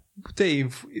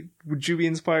 Dave, would you be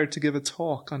inspired to give a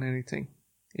talk on anything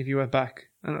if you went back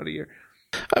another year?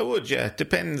 I would, yeah. It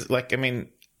depends. Like, I mean,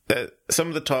 some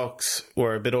of the talks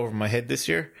were a bit over my head this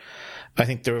year. I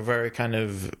think they were very kind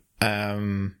of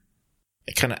abstract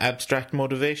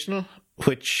motivational,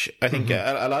 which I think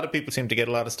a lot of people seem to get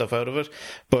a lot of stuff out of it.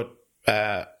 But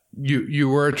You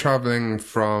were travelling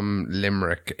from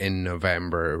Limerick in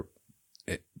November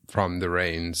from the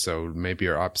rain, so maybe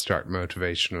your abstract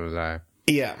motivational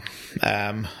yeah.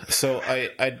 So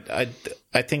I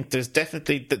think there's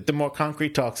definitely the more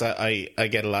concrete talks I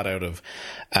get a lot out of,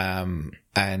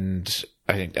 and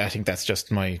I think that's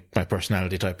just my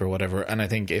personality type or whatever. And I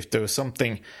think if there was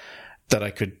something that I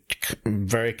could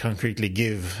very concretely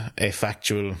give a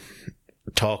factual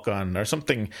talk on or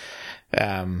something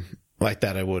like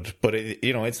that, I would. But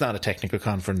it's not a technical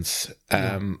conference.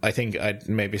 I think I'd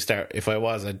maybe start, if I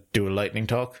was, I'd do a lightning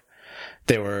talk.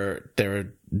 They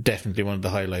were definitely one of the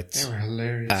highlights. They were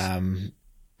hilarious.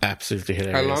 Absolutely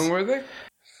hilarious. How long were they?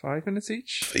 5 minutes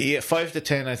each? Yeah, 5 to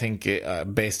 10, I think,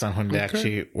 based on when they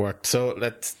actually worked. So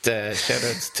let's shout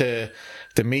outs to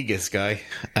the Migas guy.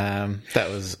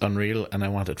 That was unreal, and I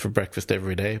want it for breakfast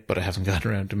every day, but I haven't gotten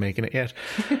around to making it yet.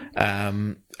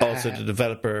 Also, the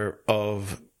developer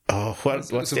of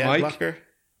what's the ad blocker?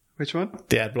 Which one?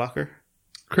 The ad blocker.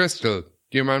 Crystal,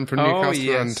 your man from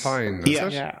Newcastle on Tyne.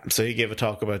 Yeah. So he gave a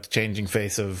talk about the changing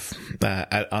face of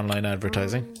online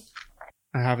advertising.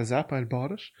 I have his app. I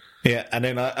bought it. Yeah, and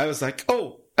then I was like,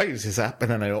 oh, I use his app,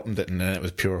 and then I opened it, and then it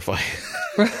was Purify.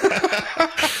 So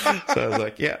I was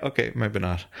like, yeah, okay, maybe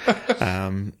not.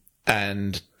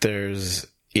 And there's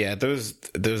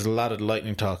a lot of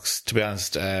lightning talks. To be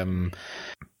honest, I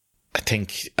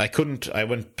think I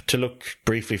went to look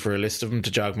briefly for a list of them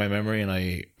to jog my memory, and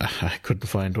I couldn't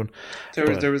find one.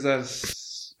 There was that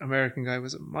American guy,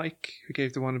 was it Mike, who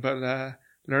gave the one about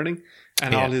learning,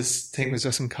 and all his thing was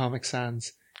just in Comic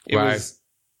Sans. It was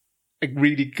a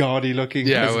really gaudy looking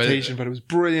presentation, but it was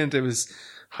brilliant. It was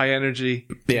high energy.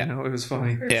 Yeah, it was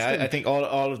funny. Yeah, I think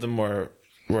all of them were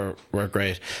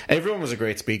great. Everyone was a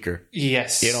great speaker.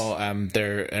 Yes, and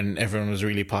everyone was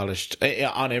really polished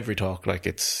on every talk. Like,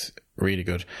 it's really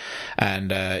good.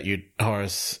 And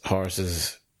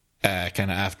Horace's kind of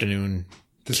afternoon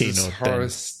keynote. This is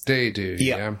Horace Day-Do,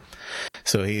 yeah.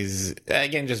 So he's,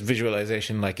 again, just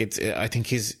visualization. Like, I think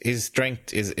his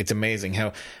strength it's amazing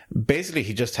how basically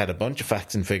he just had a bunch of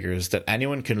facts and figures that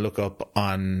anyone can look up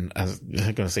on, I'm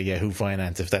going to say Yahoo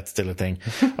Finance, if that's still a thing,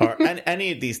 or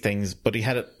any of these things, but he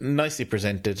had it nicely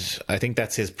presented. I think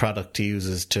that's his product he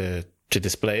uses to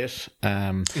display it.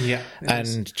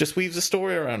 And just weaves a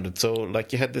story around it. So,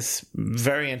 like, you had this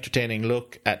very entertaining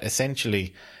look at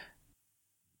essentially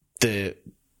the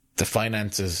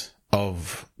finances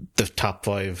of the top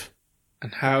 5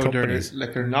 and how companies.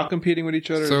 They're not competing with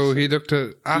each other. So he looked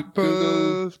at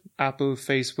Google, Apple,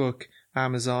 Facebook,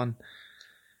 Amazon,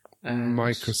 and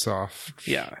Microsoft.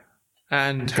 Yeah.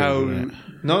 And how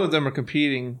none of them are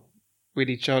competing with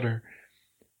each other.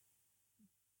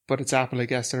 But it's Apple, I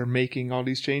guess, that are making all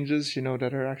these changes,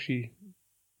 that are actually...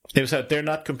 They're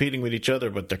not competing with each other,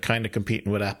 but they're kind of competing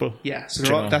with Apple. Yeah,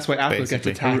 so that's why Apple gets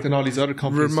attacked and all these other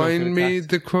companies. Remind me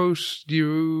the quote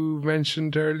you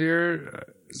mentioned earlier.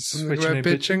 Something about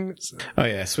bitching. Oh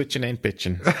yeah, switching ain't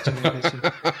bitching.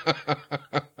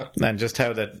 And just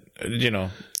how that,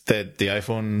 the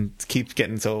iPhone keeps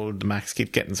getting sold, the Macs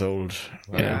keep getting sold.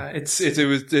 Yeah, it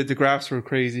was the graphs were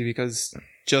crazy because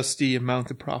just the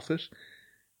amount of profit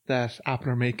that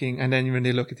Apple are making, and then when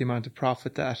they look at the amount of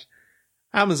profit that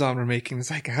Amazon were making, it's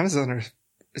like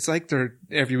it's like they're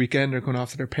every weekend they're going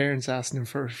off to their parents asking them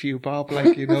for a few bob,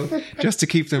 just to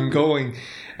keep them going.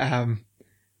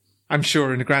 I'm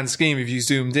sure in the grand scheme, if you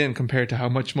zoomed in compared to how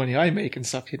much money I make and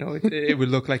stuff, it would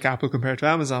look like Apple compared to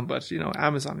Amazon, but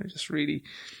Amazon are just really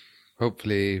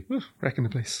hopefully wrecking the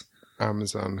place.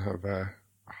 Amazon have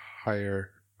higher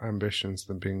ambitions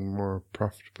than being more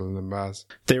profitable than Baz.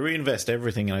 They reinvest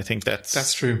everything, and I think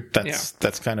that's true.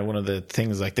 That's kind of one of the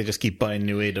things. Like, they just keep buying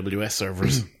new AWS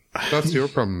servers. That's your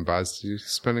problem, Baz. You're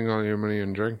spending all your money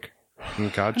on drink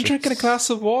and gadgets. I'm drinking a glass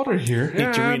of water here. You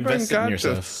need to reinvest it in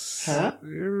yourself. Huh?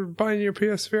 You're buying your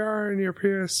PSVR and your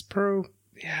PS Pro.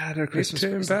 Yeah, they're Christmas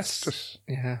to invest it.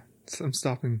 Yeah, so I'm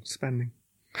stopping spending.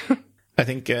 I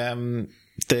think the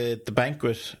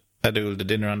banquet the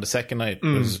dinner on the second night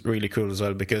was really cool as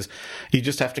well, because you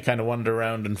just have to kind of wander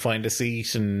around and find a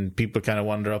seat, and people kind of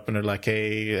wander up and they're like,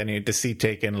 hey, I need the seat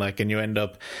taken, and you end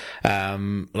up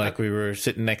we were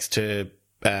sitting next to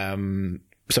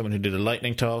someone who did a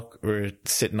lightning talk. We were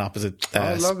sitting opposite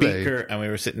speaker, and we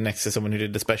were sitting next to someone who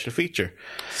did the special feature.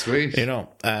 Sweet.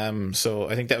 So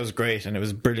I think that was great, and it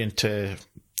was brilliant to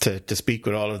speak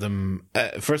with all of them.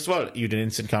 First of all, you had an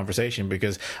instant conversation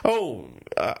because,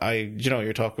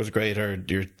 your talk was great, or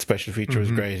your special feature was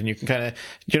great, and you can kind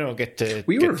of, get to...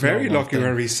 We were very lucky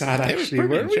where we sat, actually,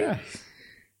 weren't we? Yeah.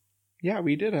 Yeah,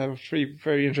 we did have 3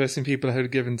 very interesting people who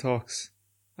had given talks.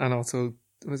 And also,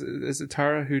 is it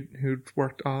Tara who'd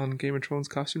worked on Game of Thrones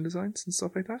costume designs and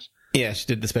stuff like that? Yeah, she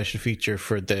did the special feature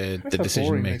for the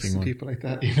decision-making one. People like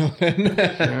that,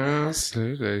 Yeah,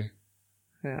 absolutely.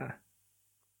 Yeah.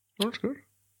 That's good.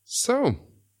 So,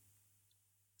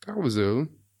 that was all.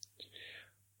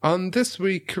 On this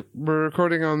week, we're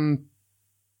recording on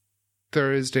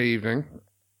Thursday evening.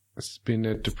 It's been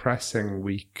a depressing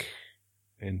week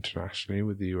internationally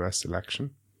with the US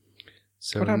election.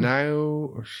 So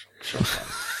now...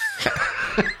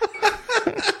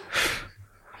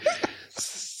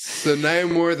 So now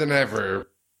more than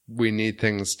ever, we need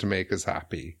things to make us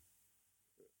happy.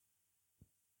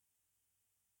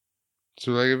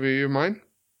 Shall I give you mine?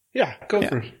 Yeah, go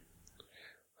for it.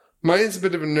 Mine's a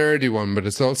bit of a nerdy one, but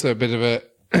it's also a bit of a,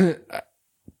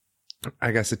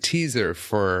 I guess, a teaser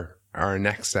for our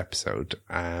next episode.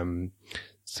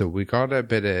 So we got a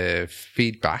bit of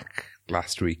feedback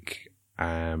last week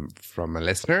from a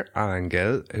listener, Alan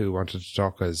Gill, who wanted to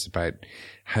talk to us about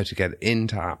how to get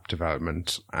into app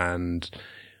development. And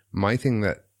my thing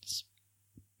that's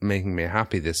making me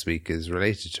happy this week is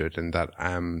related to it, in that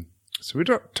so we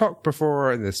talked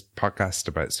before in this podcast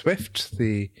about Swift,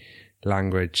 the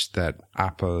language that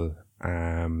Apple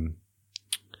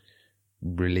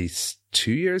released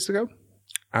 2 years ago.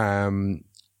 And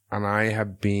I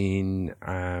have been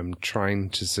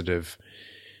trying to sort of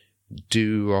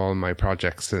do all my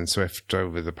projects in Swift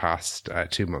over the past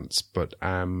 2 months. But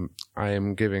I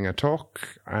am giving a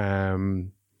talk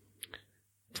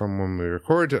from when we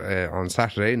record on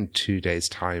Saturday in 2 days'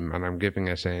 time, and I'm giving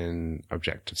it in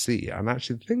Objective-C. And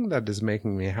actually the thing that is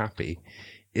making me happy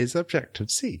is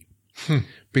Objective-C.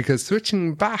 Because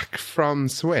switching back from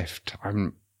Swift,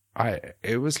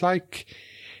 it's like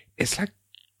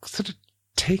sort of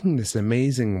taking this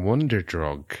amazing wonder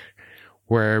drug,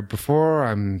 where before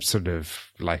I'm sort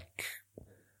of like,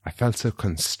 I felt so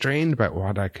constrained about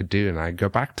what I could do, and I go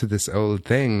back to this old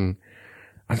thing,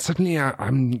 and suddenly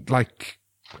I'm like,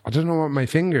 I don't know what my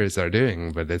fingers are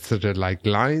doing, but it's sort of like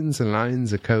lines and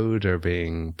lines of code are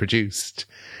being produced.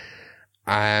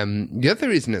 The other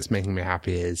reason it's making me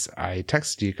happy is I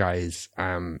texted you guys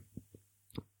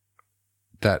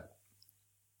that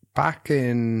back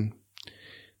in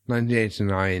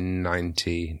 1989,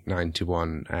 90,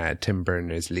 91, Tim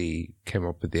Berners-Lee came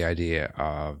up with the idea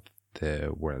of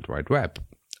the World Wide Web.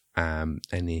 And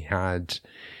he had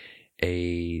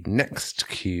a Next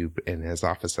Cube in his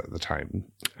office at the time,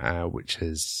 which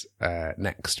is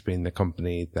Next being the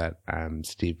company that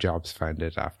Steve Jobs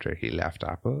founded after he left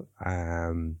Apple.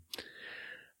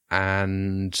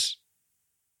 And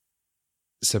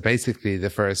so basically the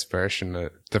first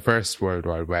version, the first World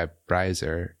Wide Web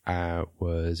browser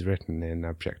was written in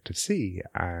Objective-C,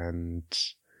 and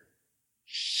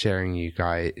sharing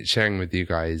with you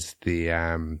guys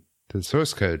the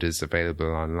source code is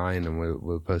available online, and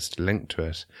we'll post a link to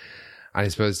it. And I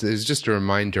suppose it's just a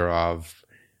reminder of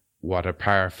what a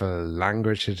powerful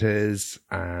language it is,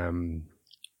 and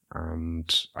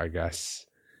I guess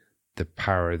the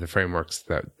power of the frameworks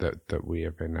that we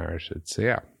have inherited. So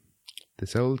yeah,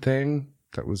 this old thing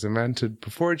that was invented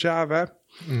before Java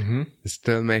is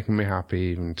still making me happy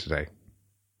even today.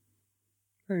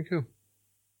 Very cool.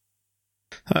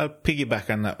 I'll piggyback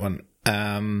on that one.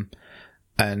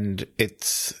 And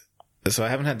so I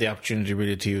haven't had the opportunity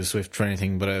really to use Swift for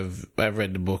anything, but I've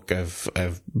read the book,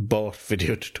 I've bought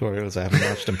video tutorials, I haven't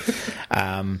watched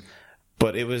them.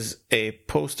 But it was a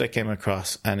post I came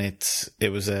across, and it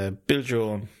was a build your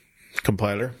own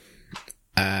compiler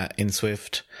in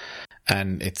Swift,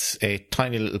 and it's a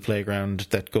tiny little playground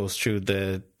that goes through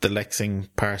the lexing,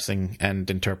 parsing and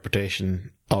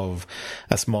interpretation of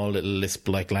a small little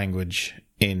Lisp-like language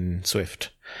in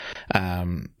Swift.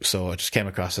 So I just came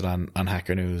across it on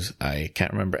Hacker News. I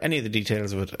can't remember any of the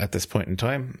details of it at this point in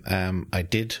time. I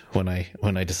did when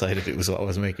I decided it was what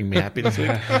was making me happy this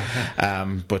week.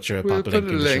 But sure, I'll pop a link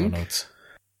in the show notes.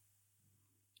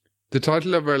 The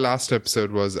title of our last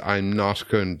episode was "I'm not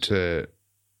going to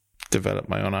develop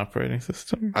my own operating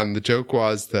system," and the joke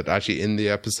was that actually in the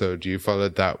episode you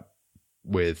followed that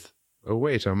with, "Oh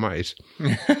wait, I might."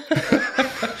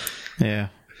 Yeah.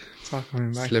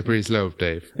 Slippery slope,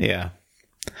 Dave. Yeah.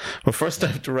 Well, first I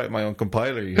have to write my own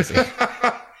compiler, you see.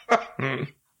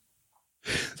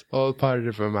 It's all part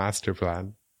of a master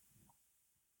plan.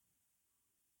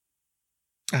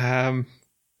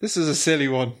 This is a silly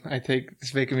one, I think.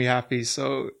 It's making me happy.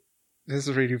 So this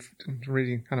is really,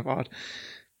 really kind of odd,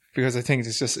 because I think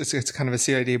it's kind of a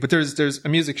silly idea. But there's a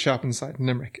music shop inside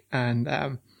Limerick,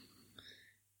 and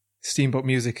Steamboat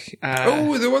Music.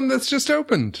 The one that's just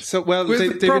opened. So, well, with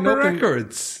they've proper been open,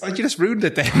 records. Oh, you just ruined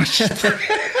it then.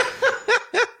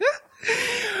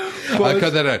 I'll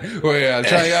cut that out. Wait, I'll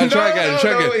try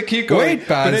again. Keep going. Wait,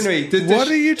 Baz. But anyway, what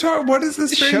are you talking? What is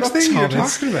this strange thing you're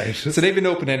talking about? So they've been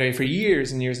open anyway for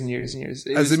years and years and years and years.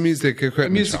 As a music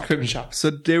equipment shop. So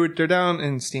they're down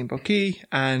in Steamboat Quay,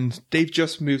 and they've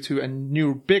just moved to a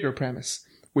new, bigger premise,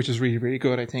 which is really, really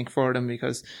good, I think, for them,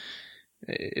 because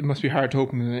it must be hard to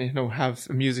open, have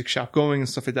a music shop going and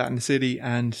stuff like that in the city,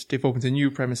 and they've opened a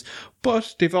new premise.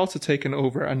 But they've also taken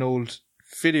over an old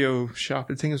video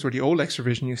shop. I think it's where the old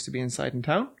Extravision used to be inside in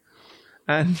town.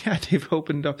 And yeah, they've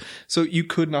opened up. So you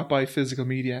could not buy physical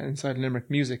media inside Limerick,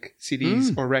 music,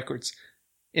 CDs or records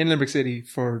in Limerick City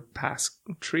for past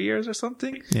 3 years or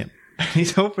something. Yeah.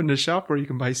 He's opened a shop where you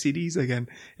can buy CDs again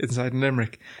inside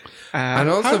Limerick. And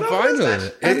also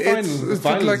vinyl. It's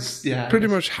Vinyl's, pretty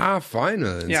much half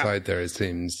vinyl inside there, it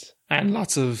seems. And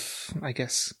lots of, I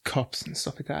guess, cups and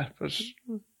stuff like that. But,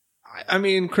 I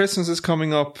mean, Christmas is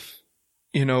coming up.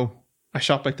 You know, a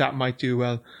shop like that might do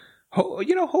well.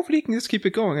 Hopefully you can just keep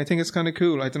it going. I think it's kind of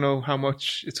cool. I don't know how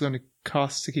much it's going to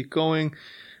cost to keep going.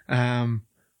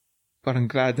 But I'm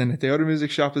glad then that the other music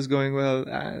shop is going well.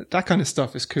 That kind of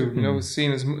stuff is cool. You know,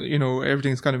 seeing as,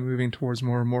 everything's kind of moving towards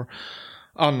more and more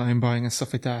online buying and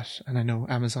stuff like that. And I know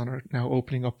Amazon are now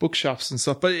opening up bookshops and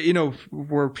stuff, but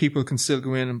where people can still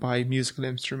go in and buy musical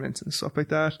instruments and stuff like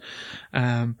that.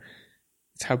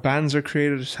 It's how bands are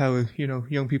created. It's how,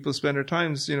 young people spend their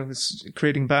times, it's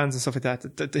creating bands and stuff like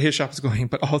that. His shop is going,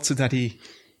 but also that he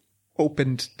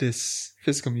opened this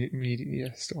physical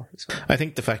media store as well. I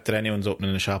think the fact that anyone's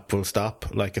opening a shop will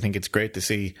stop. Like, I think it's great to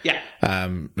see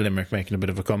Limerick making a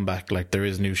bit of a comeback. Like, there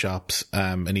is new shops,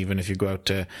 and even if you go out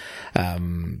to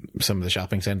some of the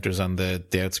shopping centres on the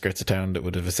outskirts of town that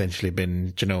would have essentially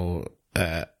been,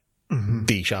 the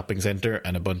shopping centre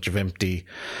and a bunch of empty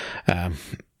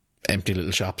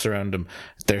little shops around them,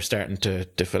 they're starting to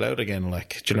fill out again.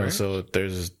 Like, so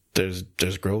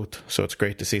there's growth. So it's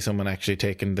great to see someone actually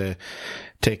taking a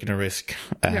risk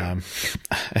and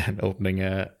opening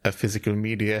a physical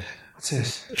media. That's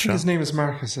it. I think his name is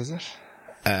Marcus, is it?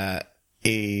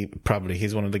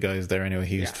 He's one of the guys there anyway.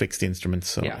 He used to fix the instruments,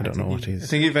 so I don't know what he's. I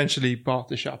think he eventually bought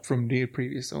the shop from the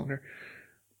previous owner,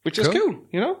 which is cool,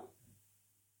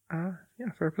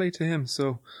 fair play to him.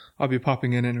 So I'll be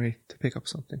popping in anyway to pick up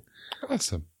something.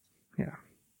 Awesome. Yeah.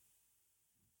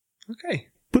 Okay.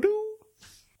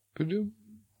 Ba-doom.